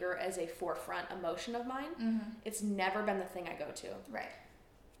with anger as a forefront emotion of mine. Mm-hmm. It's never been the thing I go to. Right.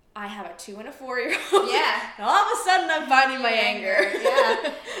 I have a 2 and a 4-year-old. Yeah. And all of a sudden I'm finding my anger.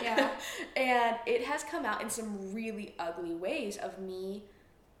 Yeah. Yeah. And it has come out in some really ugly ways of me,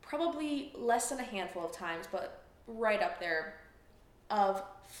 probably less than a handful of times, but right up there, of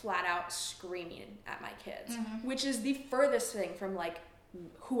flat out screaming at my kids, which is the furthest thing from like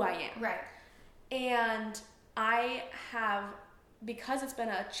who I am. Right. And I have, because it's been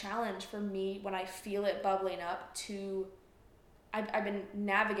a challenge for me when I feel it bubbling up to, I've been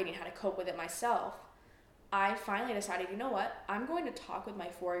navigating how to cope with it myself. I finally decided, you know what? I'm going to talk with my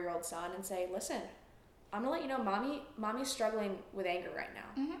 4-year-old son and say, listen, I'm going to let you know mommy's struggling with anger right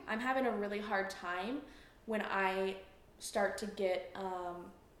now. Mm-hmm. I'm having a really hard time when I start to get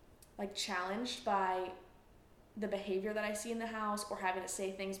like challenged by the behavior that I see in the house or having to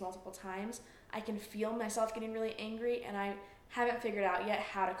say things multiple times. I can feel myself getting really angry, and I haven't figured out yet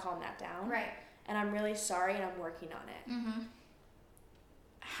how to calm that down. Right. And I'm really sorry, and I'm working on it. Mm-hmm.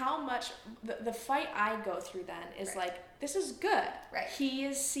 How much the fight I go through then is like, this is good. Right. He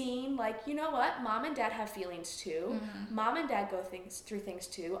is seeing, like, you know what? Mom and dad have feelings too. Mm-hmm. Mom and dad go through things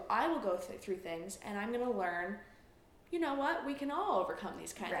too. I will go through things, and I'm going to learn, you know what? We can all overcome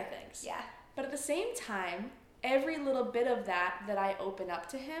these kinds of things. Yeah. But at the same time, every little bit of that I open up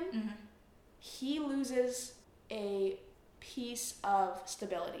to him, he loses a piece of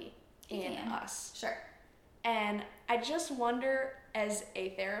stability in us. Sure. And I just wonder, as a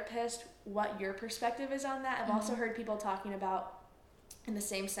therapist, what your perspective is on that. I've also heard people talking about, in the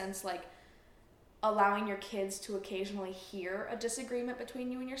same sense, like allowing your kids to occasionally hear a disagreement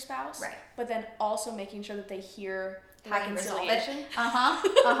between you and your spouse, right? But then also making sure that they hear how you resolve reconciliation.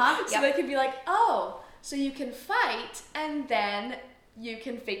 it. So they can be like, oh, so you can fight and then you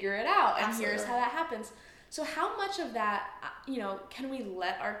can figure it out, and Absolutely. Here's how that happens. So how much of that, can we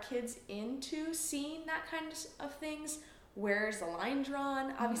let our kids into seeing that kind of things? Where's the line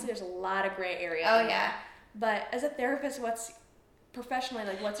drawn? Obviously, there's a lot of gray area. Oh, yeah. But as a therapist, what's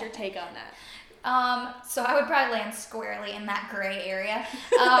your take on that? So I would probably land squarely in that gray area.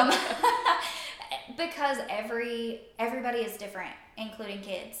 Because everybody is different, including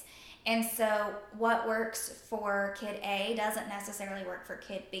kids. And so what works for kid A doesn't necessarily work for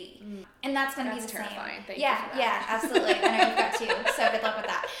kid B. And that's going to be the terrifying. same. Thank you for that. Yeah, absolutely. I know you've got 2, so good luck with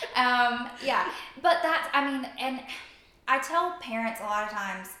that. But that's, and I tell parents a lot of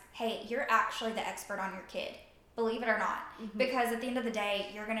times, hey, you're actually the expert on your kid. Believe it or not. Because at the end of the day,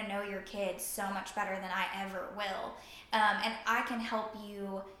 you're going to know your kid so much better than I ever will. And I can help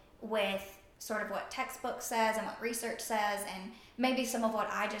you with sort of what textbook says and what research says, and maybe some of what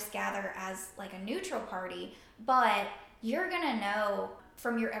I just gather as like a neutral party, but you're gonna know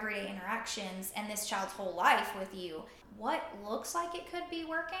from your everyday interactions and this child's whole life with you what looks like it could be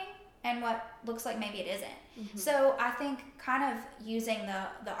working and what looks like maybe it isn't. So I think kind of using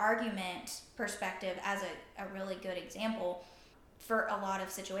the argument perspective as a really good example for a lot of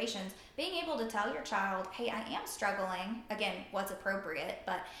situations, being able to tell your child, hey, I am struggling, again, what's appropriate,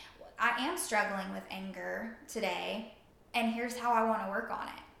 but I am struggling with anger today, and here's how I want to work on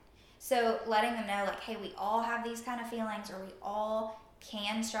it. So letting them know, like, hey, we all have these kind of feelings, or we all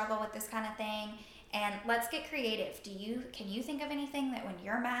can struggle with this kind of thing, and let's get creative. Can you think of anything that when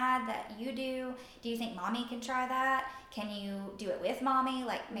you're mad that you do? Do you think mommy can try that? Can you do it with mommy,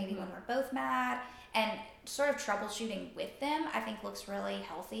 like maybe when we're both mad? And sort of troubleshooting with them, I think looks really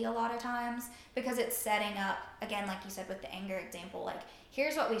healthy a lot of times, because it's setting up, again, like you said with the anger example, like,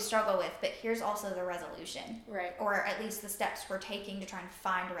 here's what we struggle with, but here's also the resolution. Right. Or at least the steps we're taking to try and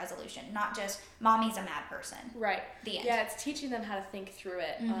find a resolution, not just mommy's a mad person. Right. The end. Yeah, it's teaching them how to think through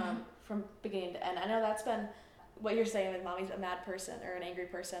it from beginning to end. I know that's been what you're saying with mommy's a mad person or an angry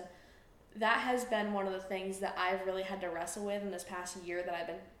person, that has been one of the things that I've really had to wrestle with in this past year that I've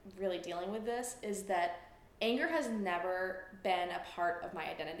been really dealing with this, is that anger has never been a part of my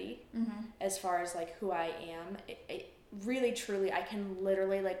identity as far as like who I am. It really, truly, I can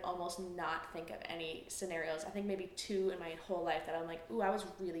literally like almost not think of any scenarios. I think maybe 2 in my whole life that I'm like, ooh, I was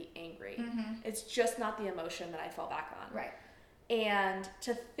really angry. It's just not the emotion that I fall back on. Right. And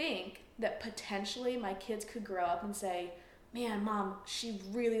to think that potentially my kids could grow up and say, man, Mom, she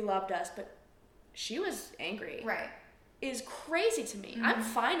really loved us, but she was angry. Right. Is crazy to me. I'm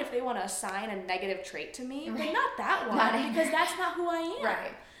fine if they want to assign a negative trait to me, but not that one, because that's not who I am.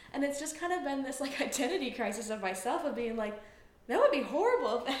 Right. And it's just kind of been this like identity crisis of myself of being like, that would be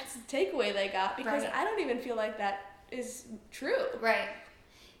horrible if that's the takeaway they got, because I don't even feel like that is true. Right.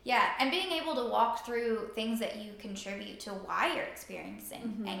 Yeah, and being able to walk through things that you contribute to why you're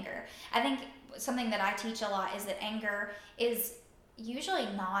experiencing anger. I think something that I teach a lot is that anger is usually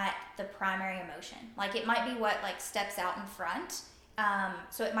not the primary emotion. Like, it might be what like steps out in front.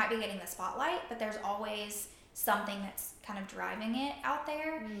 So it might be getting the spotlight, but there's always something that's kind of driving it out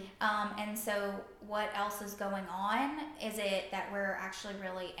there. And so what else is going on? Is it that we're actually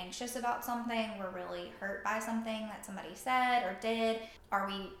really anxious about something? We're really hurt by something that somebody said or did? Are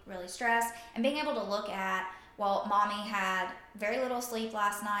we really stressed? And being able to look at, well, Mommy had very little sleep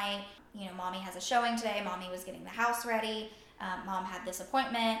last night. You know, Mommy has a showing today. Mommy was getting the house ready. Mom had this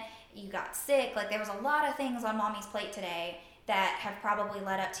appointment. You got sick. Like, there was a lot of things on Mommy's plate today that have probably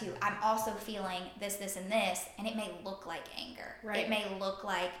led up to, I'm also feeling this, this, and this, and it may look like anger. Right. It may look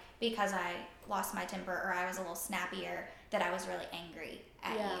like, because I lost my temper or I was a little snappier, that I was really angry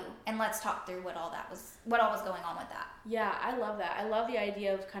at you. And let's talk through what all was going on with that. Yeah, I love that. I love the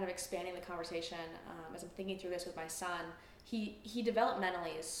idea of kind of expanding the conversation. As I'm thinking through this with my son, he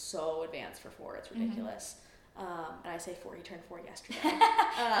developmentally is so advanced for 4. It's ridiculous. And I say 4, he turned 4 yesterday.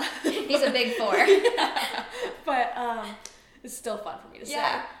 He's a big 4. But it's still fun for me to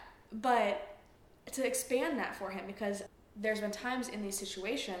say. But to expand that for him, because there's been times in these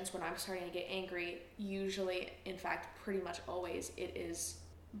situations when I'm starting to get angry, usually, in fact, pretty much always, it is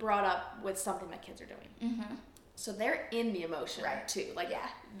brought up with something my kids are doing. So they're in the emotion too. Like,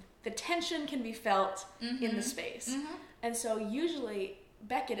 the tension can be felt in the space. And so usually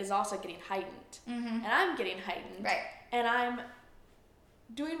Beckett is also getting heightened. And I'm getting heightened. Right. And I'm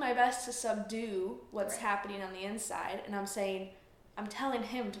doing my best to subdue what's happening on the inside, and I'm telling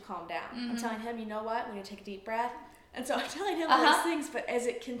him to calm down. I'm telling him, you know what, we need to take a deep breath. And so I'm telling him all these things, but as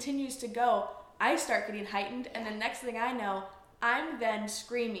it continues to go, I start getting heightened, and the next thing I know, I'm then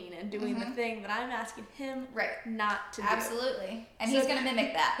screaming and doing the thing that I'm asking him not to do. Absolutely. And so he's going to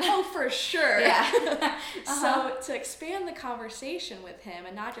mimic that. Oh, for sure. Yeah. So to expand the conversation with him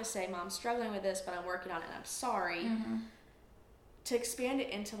and not just say, Mom's struggling with this, but I'm working on it and I'm sorry. To expand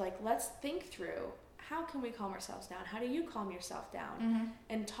it into like, let's think through, how can we calm ourselves down? How do you calm yourself down?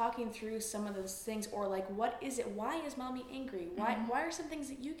 And talking through some of those things, or like, what is it? Why is Mommy angry? Why are some things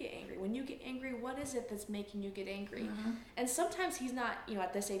that you get angry? When you get angry, what is it that's making you get angry? And sometimes he's not,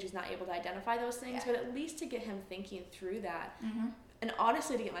 at this age, he's not able to identify those things, but at least to get him thinking through that. And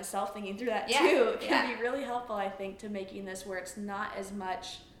honestly, to get myself thinking through that too, can be really helpful, I think, to making this where it's not as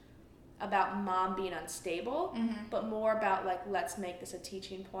much about Mom being unstable, but more about like, let's make this a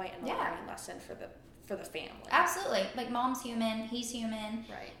teaching point and a learning lesson for the family. Absolutely. Like, Mom's human, he's human.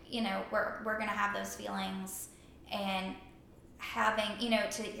 Right. We're gonna have those feelings, and having,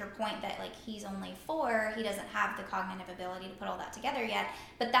 to your point that like, he's only 4, he doesn't have the cognitive ability to put all that together yet,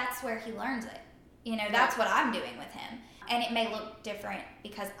 but that's where he learns it. That's what I'm doing with him. And it may look different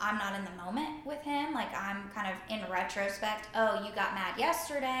because I'm not in the moment with him. Like, I'm kind of in retrospect, oh, you got mad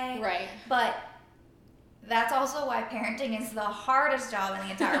yesterday. Right. But that's also why parenting is the hardest job in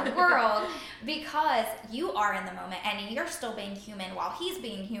the entire world, because you are in the moment and you're still being human while he's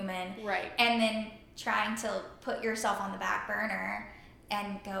being human. Right. And then trying to put yourself on the back burner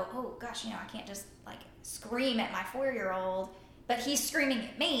and go, oh gosh, I can't just like scream at my 4-year-old, but he's screaming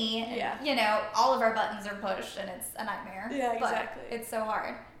at me. Yeah. All of our buttons are pushed and it's a nightmare. Yeah, exactly. But it's so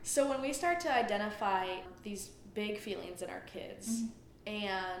hard. So when we start to identify these big feelings in our kids,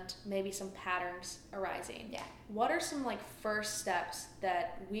 and maybe some patterns arising, what are some like first steps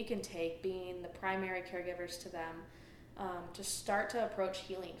that we can take, being the primary caregivers to them, to start to approach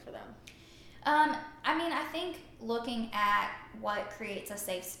healing for them? I think looking at what creates a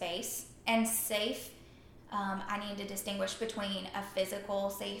safe space, and safe I need to distinguish between a physical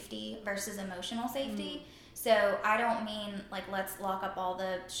safety versus emotional safety. So I don't mean like let's lock up all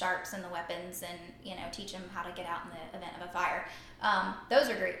the sharps and the weapons and, you know, teach them how to get out in the event of a fire. Those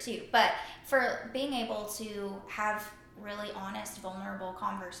are great too. But for being able to have really honest, vulnerable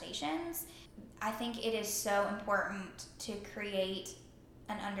conversations, I think it is so important to create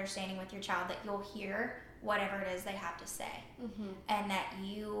an understanding with your child that you'll hear whatever it is they have to say, and that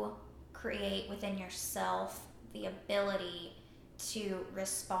you create within yourself the ability to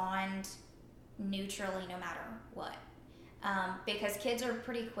respond neutrally no matter what. Because kids are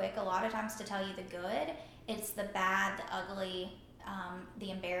pretty quick a lot of times to tell you the good. It's the bad, the ugly, the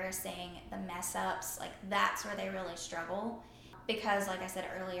embarrassing, the mess ups, like that's where they really struggle. Because like I said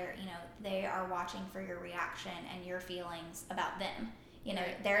earlier, you know, they are watching for your reaction and your feelings about them. You know,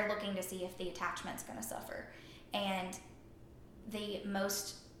 they're looking to see if the attachment's going to suffer. And the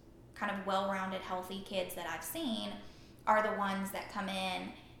most kind of well-rounded, healthy kids that I've seen are the ones that come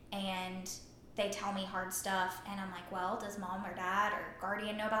in and they tell me hard stuff. And I'm like, well, does mom or dad or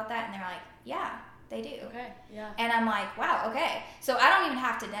guardian know about that? And they're like, yeah, they do. Okay, yeah. And I'm like, wow, okay. So I don't even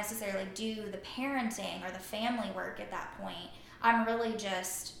have to necessarily do the parenting or the family work at that point. I'm really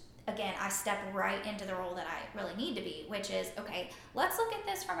just, again, I step right into the role that I really need to be, which is, okay, let's look at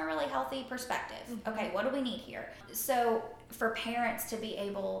this from a really healthy perspective. Okay, what do we need here? So for parents to be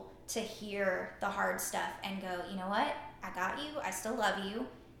able to hear the hard stuff and go, you know what, I got you, I still love you,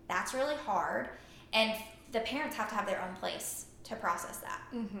 that's really hard. And the parents have to have their own place to process that.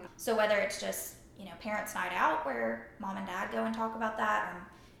 So whether it's just, you know, parents' night out where mom and dad go and talk about that, or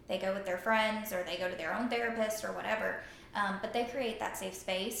they go with their friends, or they go to their own therapist or whatever, but they create that safe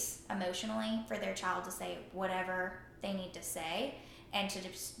space emotionally for their child to say whatever they need to say and to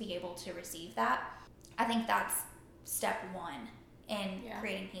just be able to receive that. I think that's step one in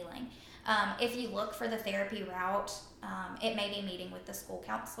creating healing. If you look for the therapy route, it may be meeting with the school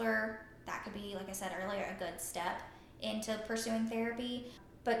counselor. That could be, like I said earlier, a good step into pursuing therapy.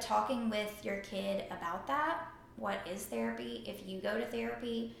 But talking with your kid about that, what is therapy? If you go to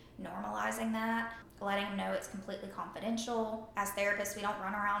therapy, normalizing that, letting them know it's completely confidential. As therapists, we don't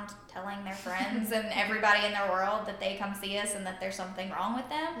run around telling their friends and everybody in their world that they come see us and that there's something wrong with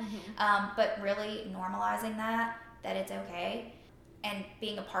them. But really normalizing that it's okay, and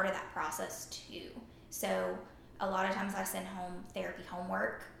being a part of that process too. So a lot of times I send home therapy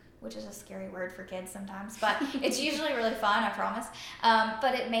homework, which is a scary word for kids sometimes, but it's usually really fun, I promise.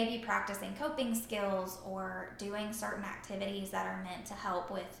 But it may be practicing coping skills or doing certain activities that are meant to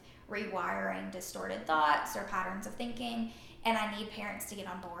help with rewiring distorted thoughts or patterns of thinking. And I need parents to get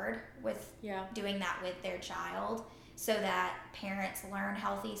on board with doing that with their child, so that parents learn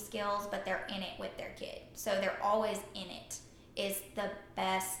healthy skills, but they're in it with their kid. So they're always in it is the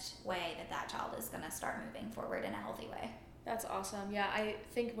best way that child is going to start moving forward in a healthy way. That's awesome. Yeah, I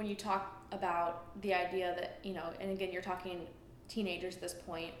think when you talk about the idea that, you know, and again, you're talking teenagers at this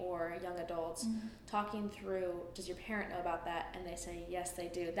point or young adults, talking through, does your parent know about that? And they say, yes, they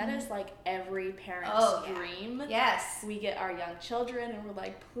do. That is like every parent's dream. Yes. We get our young children and we're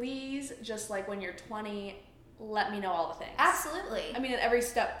like, please, just like when you're 20, let me know all the things. Absolutely. I mean, at every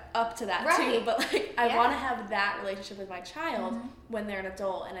step up to that too, but like I want to have that relationship with my child when they're an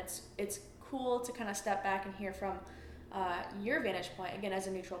adult, and it's cool to kind of step back and hear from your vantage point, again, as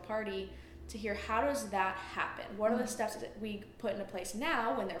a neutral party, to hear how does that happen? What are the steps that we put into place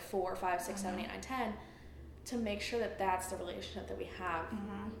now when they're 4, 5, 6, 7, 8, 9, 10 to make sure that that's the relationship that we have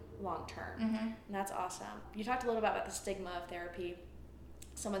long term. And that's awesome. You talked a little bit about the stigma of therapy,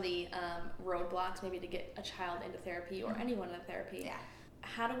 some of the roadblocks maybe to get a child into therapy or anyone into therapy. Yeah.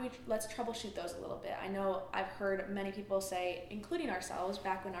 How do let's troubleshoot those a little bit. I know I've heard many people say, including ourselves,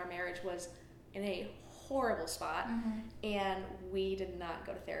 back when our marriage was in a horrible spot and we did not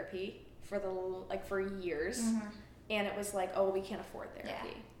go to therapy for years, and it was like, oh, we can't afford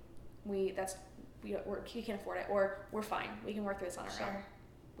therapy. We can't afford it, or we're fine, we can work through this on our own,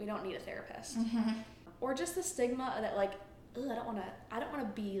 we don't need a therapist. Or just the stigma that like, I don't want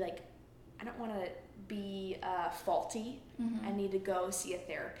to be faulty. I need to go see a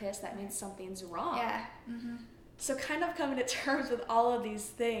therapist. That means something's wrong. So kind of coming to terms with all of these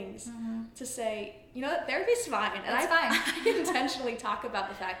things to say, you know what, therapy's fine. And I intentionally talk about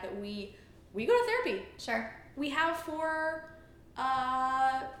the fact that we go to therapy. Sure. We have for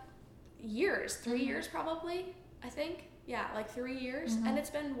years, 3 years probably, I think. Yeah, like 3 years. And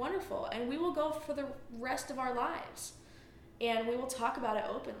it's been wonderful. And we will go for the rest of our lives. And we will talk about it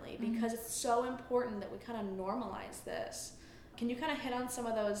openly because it's so important that we kind of normalize this. Can you kind of hit on some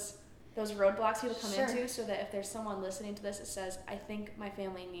of those those roadblocks people come Sure. into, so that if there's someone listening to this that says, I think my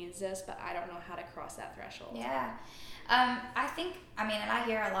family needs this, but I don't know how to cross that threshold. Yeah. I think, and I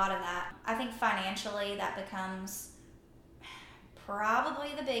hear a lot of that. I think financially that becomes probably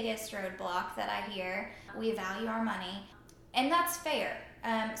the biggest roadblock that I hear. We value our money, and that's fair.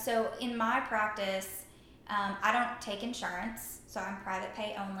 So in my practice, I don't take insurance, so I'm private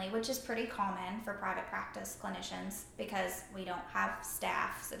pay only, which is pretty common for private practice clinicians because we don't have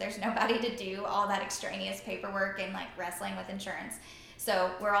staff, so there's nobody to do all that extraneous paperwork and like wrestling with insurance.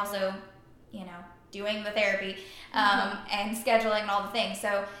 So we're also, doing the therapy and scheduling and all the things.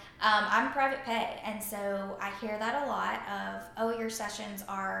 So I'm private pay, and so I hear that a lot of, oh, your sessions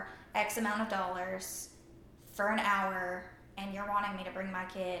are X amount of dollars for an hour, and you're wanting me to bring my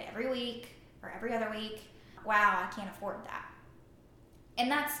kid every week or every other week. Wow, I can't afford that. And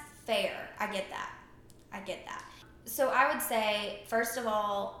that's fair. I get that. So I would say, first of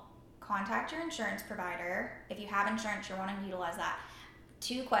all, contact your insurance provider. If you have insurance, you're wanting to utilize that.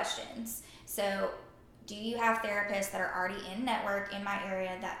 2 questions. So, do you have therapists that are already in network in my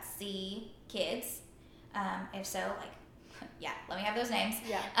area that see kids? If so, yeah, let me have those names.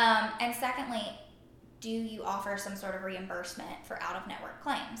 Yeah. And secondly, do you offer some sort of reimbursement for out-of-network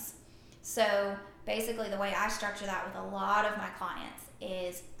claims? So basically the way I structure that with a lot of my clients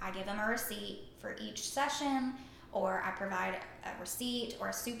is I give them a receipt for each session, or I provide a receipt or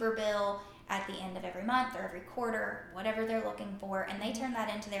a super bill at the end of every month or every quarter, whatever they're looking for, and they turn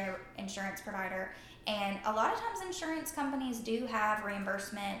that into their insurance provider. And a lot of times insurance companies do have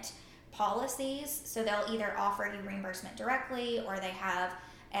reimbursement policies, so they'll either offer you reimbursement directly, or they have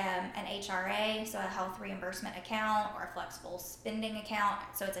an HRA, so a health reimbursement account, or a flexible spending account.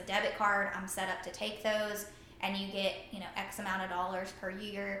 So it's a debit card. I'm set up to take those, and you get X amount of dollars per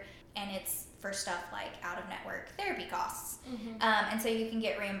year, and it's for stuff like out-of-network therapy costs. And so you can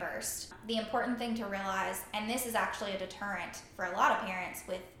get reimbursed. The important thing to realize, and this is actually a deterrent for a lot of parents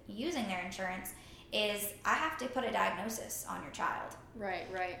with using their insurance, is I have to put a diagnosis on your child. Right.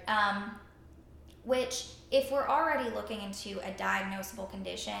 Which, if we're already looking into a diagnosable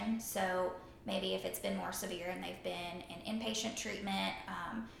condition, so maybe if it's been more severe and they've been in inpatient treatment,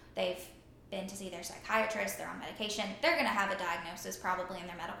 they've been to see their psychiatrist, they're on medication, they're going to have a diagnosis probably in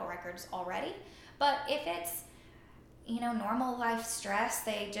their medical records already. But if it's normal life stress,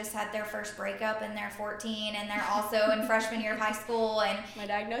 they just had their first breakup and they're 14 and they're also in freshman year of high school, and my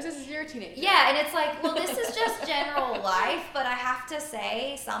diagnosis is you're a teenager. Yeah, and it's like, well, this is just general life, but I have to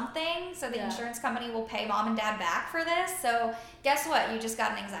say something, so the insurance company will pay mom and dad back for this. So guess what? You just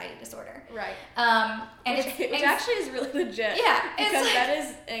got an anxiety disorder. Right. And which actually is really legit. Yeah. Because like, that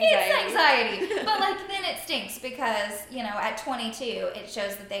is anxiety. It's anxiety. But then it stinks because, at 22, it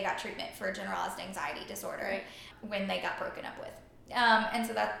shows that they got treatment for generalized anxiety disorder. Right. When they got broken up with. And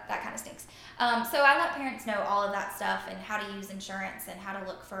so that kind of stinks. So I let parents know all of that stuff and how to use insurance and how to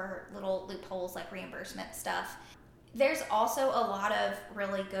look for little loopholes like reimbursement stuff. There's also a lot of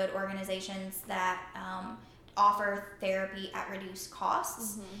really good organizations that offer therapy at reduced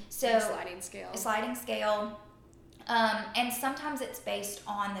costs. So a sliding scale. And sometimes it's based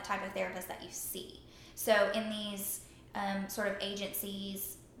on the type of therapist that you see. So in these sort of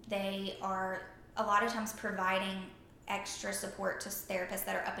agencies, they are a lot of times providing extra support to therapists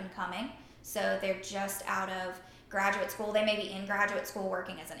that are up and coming. So they're just out of graduate school. They may be in graduate school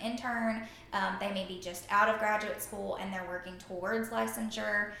working as an intern. They may be just out of graduate school and they're working towards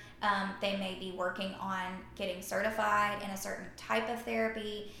licensure. They may be working on getting certified in a certain type of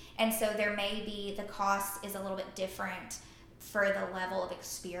therapy. And so there may be, the cost is a little bit different for the level of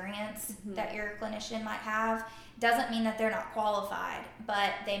experience that your clinician might have. Doesn't mean that they're not qualified,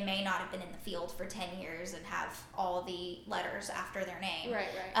 but they may not have been in the field for 10 years and have all the letters after their name. Right.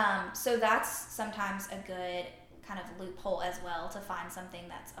 So that's sometimes a good kind of loophole as well, to find something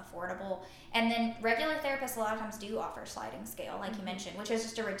that's affordable. And then regular therapists a lot of times do offer sliding scale, like you mentioned, which is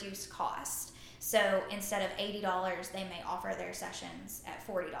just a reduced cost. So instead of $80, they may offer their sessions at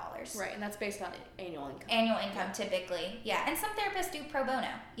 $40. Right, and that's based on annual income. Annual income, typically. Yeah, and some therapists do pro bono.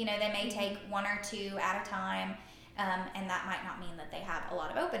 They may take 1 or 2 at a time, and that might not mean that they have a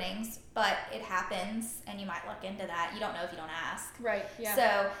lot of openings, but it happens, and you might look into that. You don't know if you don't ask. Right, yeah.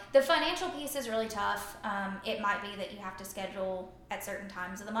 So the financial piece is really tough. It might be that you have to schedule at certain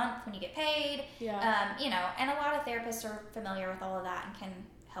times of the month when you get paid. Yeah. And a lot of therapists are familiar with all of that and can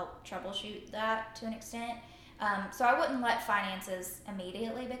help troubleshoot that to an extent. So I wouldn't let finances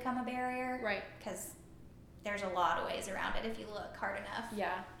immediately become a barrier. Right. Because there's a lot of ways around it if you look hard enough.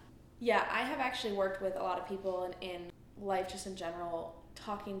 Yeah, I have actually worked with a lot of people in life just in general,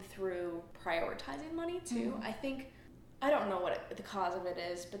 talking through prioritizing money too. I think I don't know what the cause of it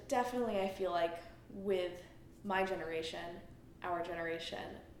is, but definitely I feel like with my generation, our generation,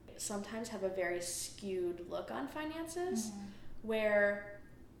 sometimes have a very skewed look on finances, where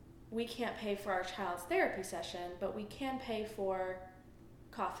we can't pay for our child's therapy session, but we can pay for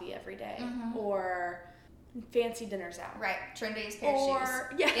coffee every day or fancy dinners out. Right. Trendiest pair of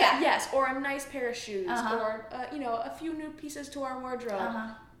shoes. Yes. Or a nice pair of shoes or, a few new pieces to our wardrobe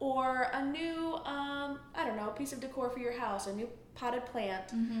or a new, piece of decor for your house, a new potted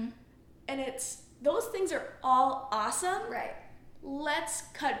plant. And those things are all awesome. Right. Let's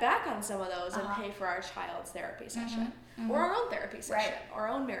cut back on some of those and pay for our child's therapy session or our own therapy session, our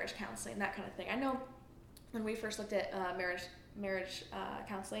own marriage counseling, that kind of thing. I know when we first looked at marriage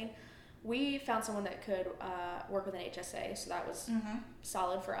counseling, we found someone that could work with an HSA, so that was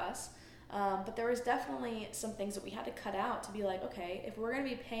solid for us. But there was definitely some things that we had to cut out to be like, okay, if we're going to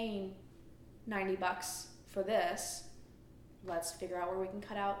be paying $90 for this, let's figure out where we can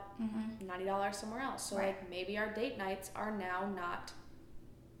cut out $90 somewhere else. So like maybe our date nights are now not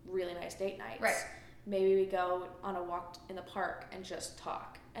really nice date nights. Right. Maybe we go on a walk in the park and just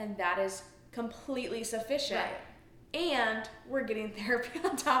talk, and that is completely sufficient. Right. And we're getting therapy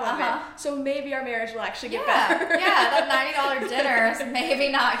on top of it. So maybe our marriage will actually get better. That $90 dinner is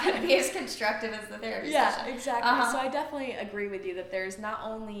maybe not going to be as constructive as the therapy session. Yeah, exactly. So I definitely agree with you that there's not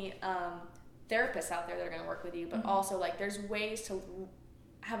only therapists out there that are going to work with you, but also like there's ways to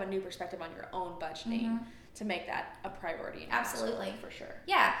have a new perspective on your own budgeting to make that a priority. Absolutely. For sure.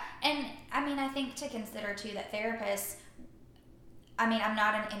 Yeah. And I mean, I think to consider too that therapists, I mean, I'm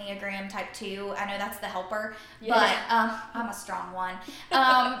not an Enneagram type 2. I know that's the helper, but I'm a strong one.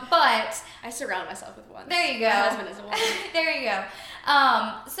 But I surround myself with one. There you go. My husband is a one. There you go.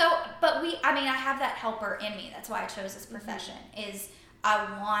 I have that helper in me. That's why I chose this profession. Is I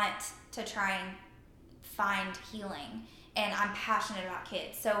want to try and find healing, and I'm passionate about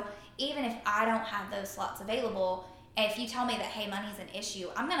kids. So even if I don't have those slots available, and if you tell me that, hey, money's an issue,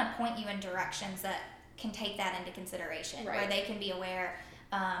 I'm going to point you in directions that can take that into consideration, where they can be aware.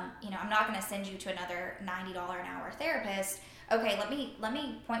 I'm not going to send you to another $90 an hour therapist. Okay, let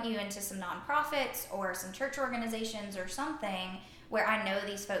me point you into some nonprofits or some church organizations or something where I know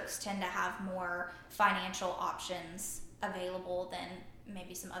these folks tend to have more financial options available than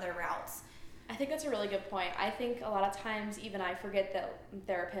maybe some other routes. I think that's a really good point. I think a lot of times even I forget that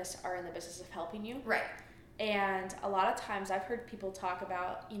therapists are in the business of helping you. Right. And a lot of times I've heard people talk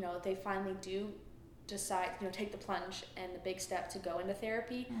about, they finally do decide, take the plunge and the big step to go into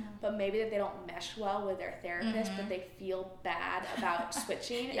therapy, but maybe that they don't mesh well with their therapist, but they feel bad about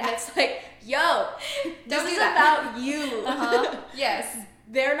switching. And it's like, yo, this is about you. Yes.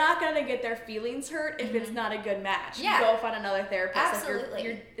 They're not going to get their feelings hurt if it's not a good match. Yeah. Go find another therapist. Absolutely.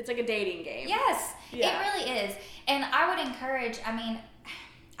 Like it's like a dating game. Yes, it really is. And I would encourage,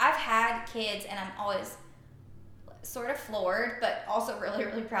 I've had kids and I'm always sort of floored, but also really,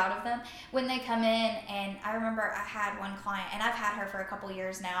 really proud of them when they come in. And I remember I had one client, and I've had her for a couple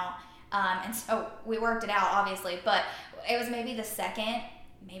years now. And so we worked it out, obviously, but it was maybe the second,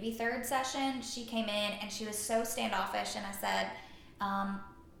 maybe third session. She came in and she was so standoffish, and I said,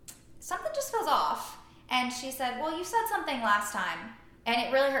 something just feels off. And she said, well, you said something last time and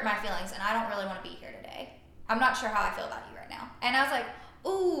it really hurt my feelings, and I don't really want to be here today. I'm not sure how I feel about you right now. And I was like,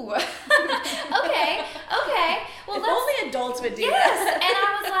 ooh, okay. Well, if only adults would do that. And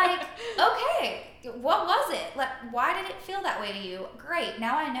I was like, okay, what was it? Like, why did it feel that way to you? Great,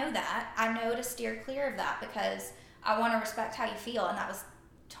 now I know that. I know to steer clear of that because I want to respect how you feel, and that was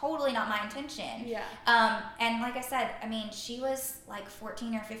totally not my intention. Yeah. And like I said, she was like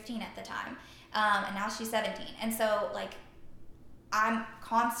 14 or 15 at the time, and now she's 17. And so, like, I'm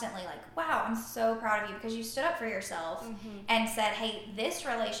constantly like, wow, I'm so proud of you because you stood up for yourself and said, hey, this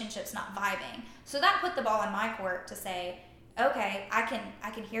relationship's not vibing. So that put the ball in my court to say, okay, I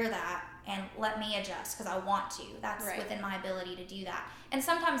can hear that and let me adjust because I want to. That's within my ability to do that. And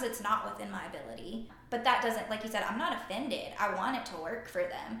sometimes it's not within my ability, but that doesn't, like you said, I'm not offended. I want it to work for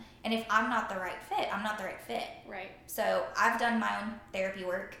them. And if I'm not the right fit, I'm not the right fit. Right. So I've done my own therapy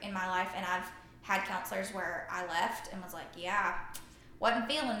work in my life, and I've had counselors where I left and was like, yeah, wasn't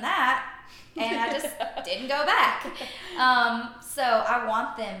feeling that, and I just didn't go back. So I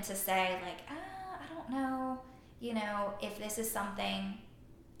want them to say, like, I don't know, if this is something,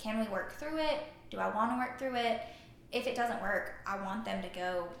 can we work through it? Do I want to work through it? If it doesn't work, I want them to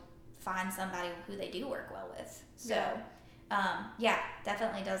go find somebody who they do work well with. So,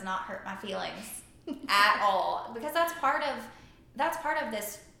 definitely does not hurt my feelings at all, because that's part of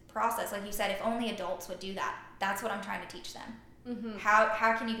this process. Like you said, if only adults would do that, that's what I'm trying to teach them.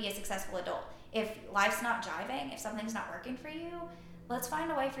 How can you be a successful adult? if life's not jiving, if something's not working for you, let's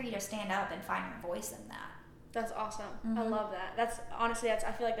find a way for you to stand up and find your voice in that. That's awesome. I love that. That's honestly, I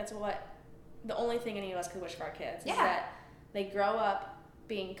feel like that's what the only thing any of us could wish for our kids is that they grow up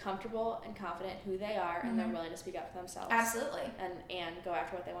being comfortable and confident who they are, and they're willing to speak up for themselves. Absolutely. And go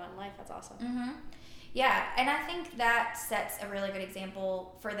after what they want in life. That's awesome. Yeah, and I think that sets a really good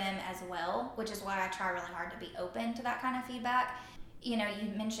example for them as well, which is why I try really hard to be open to that kind of feedback. You know, you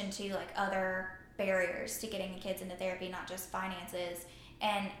mentioned too, like, other barriers to getting the kids into therapy, not just finances,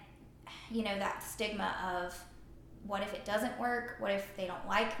 and, you know, that stigma of what if it doesn't work? What if they don't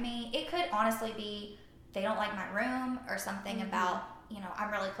like me? It could honestly be they don't like my room or something about, you know,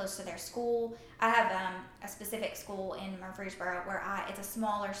 I'm really close to their school. I have a specific school in Murfreesboro where it's a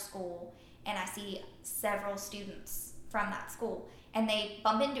smaller school, and I see several students from that school, and they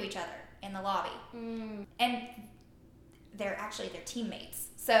bump into each other in the lobby. And they're teammates.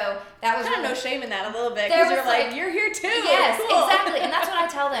 So that was kind of no shame in that a little bit, because you're like, you're here too. Yes, cool. Exactly. And that's what I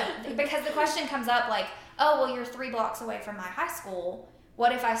tell them, because the question comes up like, oh, well, you're 3 blocks away from my high school.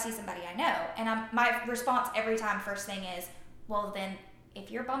 What if I see somebody I know? And my response every time, first thing is, well, then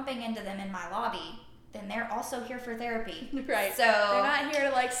if you're bumping into them in my lobby, then they're also here for therapy. Right. So they're not here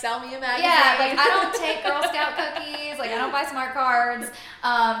to like sell me a magazine. Yeah, like I don't take Girl Scout cookies. Like I don't buy smart cards.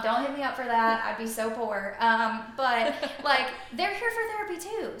 Don't hit me up for that. I'd be so poor. But like they're here for therapy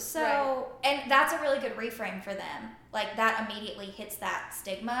too. So and that's a really good reframe for them. Like that immediately hits that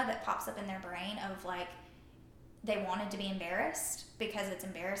stigma that pops up in their brain of like they wanted to be embarrassed because it's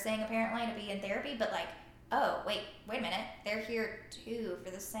embarrassing apparently to be in therapy, but like, oh, wait a minute. They're here too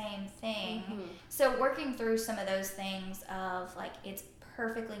for the same thing. So working through some of those things of like, it's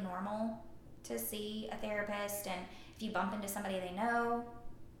perfectly normal to see a therapist. And if you bump into somebody they know,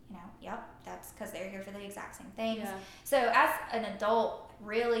 you know, yep, that's because they're here for the exact same things. Yeah. So as an adult,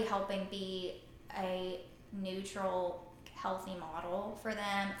 really helping be a neutral, healthy model for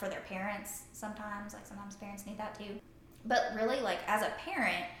them, for their parents sometimes. Like sometimes parents need that too. But really like as a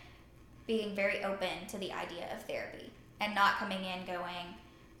parent, being very open to the idea of therapy and not coming in going,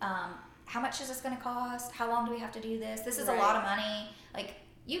 how much is this going to cost? How long do we have to do this? This is a lot of money. Like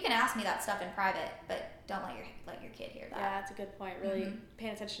you can ask me that stuff in private, but don't let your kid hear that. Yeah, that's a good point. Really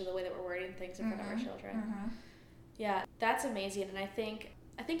paying attention to the way that we're wording things in front of our children. Yeah, that's amazing. And I think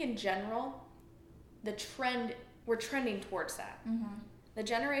in general, we're trending towards that. The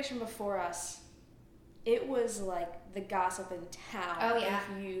generation before us, it was like the gossip in town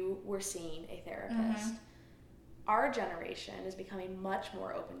if you were seeing a therapist. Our generation is becoming much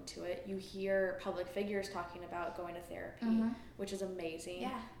more open to it. You hear public figures talking about going to therapy, which is amazing.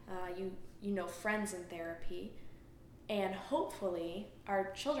 Yeah. You know friends in therapy. And hopefully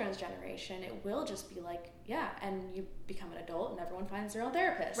our children's generation, it will just be like, yeah, and you become an adult and everyone finds their own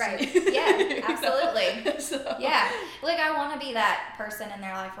therapist. Right. Yeah, absolutely. So. Yeah. Like I want to be that person in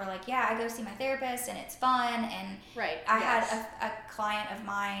their life where like, yeah, I go see my therapist and it's fun. And I had a client of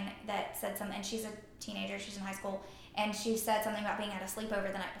mine that said something, and she's a teenager, she's in high school, and she said something about being at a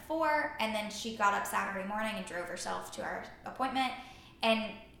sleepover the night before, and then she got up Saturday morning and drove herself to our appointment, and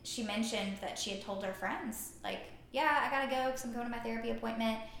she mentioned that she had told her friends, like, yeah, I gotta go because I'm going to my therapy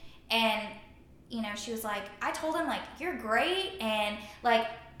appointment. And, you know, she was like, I told him, like, you're great. And, like,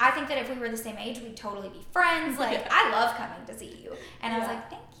 I think that if we were the same age, we'd totally be friends. Like, I love coming to see you. And I was like,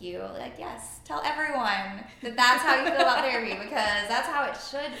 thank you. Like, yes, tell everyone that that's how you feel about therapy, because that's how it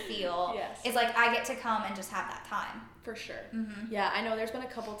should feel. Yes. It's like I get to come and just have that time. For sure. Yeah, I know there's been a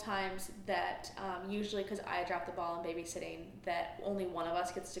couple times that usually because I drop the ball in babysitting, that only one of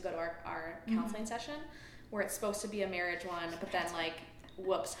us gets to go to our counseling session, where it's supposed to be a marriage one, but then like,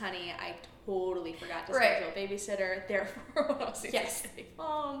 whoops, honey, I totally forgot to schedule a babysitter. Therefore, one of us needs to stay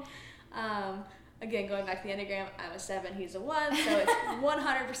home. Again, going back to the Enneagram, I'm a 7, he's a 1, so it's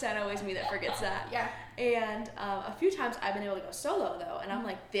 100% always me that forgets that. Yeah. And a few times I've been able to go solo, though, and I'm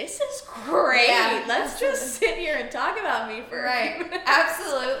like, this is great. Yeah, let's just sit here and talk about me for a few minutes.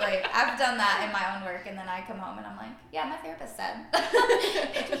 Absolutely. I've done that in my own work, and then I come home and I'm like, yeah, my therapist said.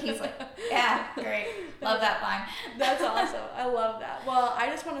 And he's like, yeah, great. Love that line. That's awesome. I love that. Well, I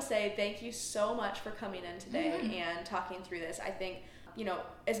just want to say thank you so much for coming in today and talking through this. I think, you know,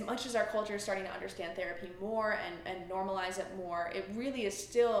 as much as our culture is starting to understand therapy more and normalize it more, it really is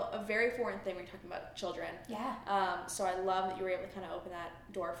still a very foreign thing when you're talking about children. Yeah. So I love that you were able to kind of open that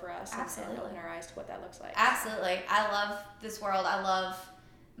door for us and open our eyes to what that looks like. Absolutely. I love this world. I love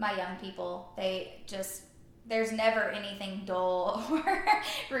my young people. There's never anything dull or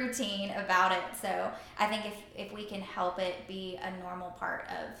routine about it. So I think if we can help it be a normal part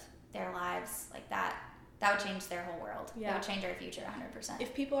of their lives, like that that would change their whole world. Yeah. It would change their future 100%.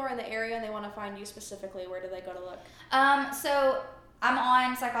 If people are in the area and they want to find you specifically, where do they go to look? So I'm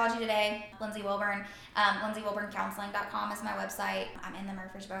on Psychology Today, Lindsay Wilburn. LindsayWilburnCounseling.com is my website. I'm in the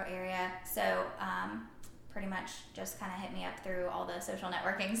Murfreesboro area, so pretty much just kind of hit me up through all the social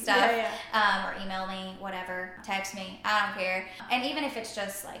networking stuff. Or email me, whatever, text me, I don't care. And even if it's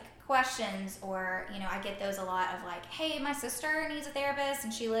just like questions, or I get those a lot of like, hey, my sister needs a therapist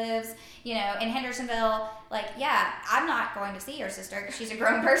and she lives in Hendersonville. Like, yeah, I'm not going to see your sister because she's a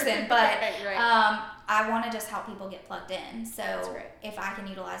grown person, but right. I want to just help people get plugged in. So great. If I can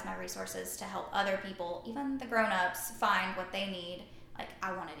utilize my resources to help other people, even the grown-ups, find what they need, like,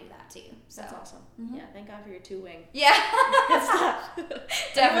 I want to do that too. So that's awesome. Yeah, thank God for your 2-wing. Yeah. Good stuff.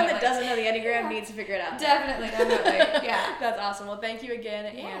 Anyone that doesn't know the Enneagram needs to figure it out. Definitely. Yeah. That's awesome. Well, thank you again,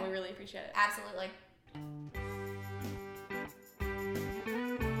 and we really appreciate it. Absolutely.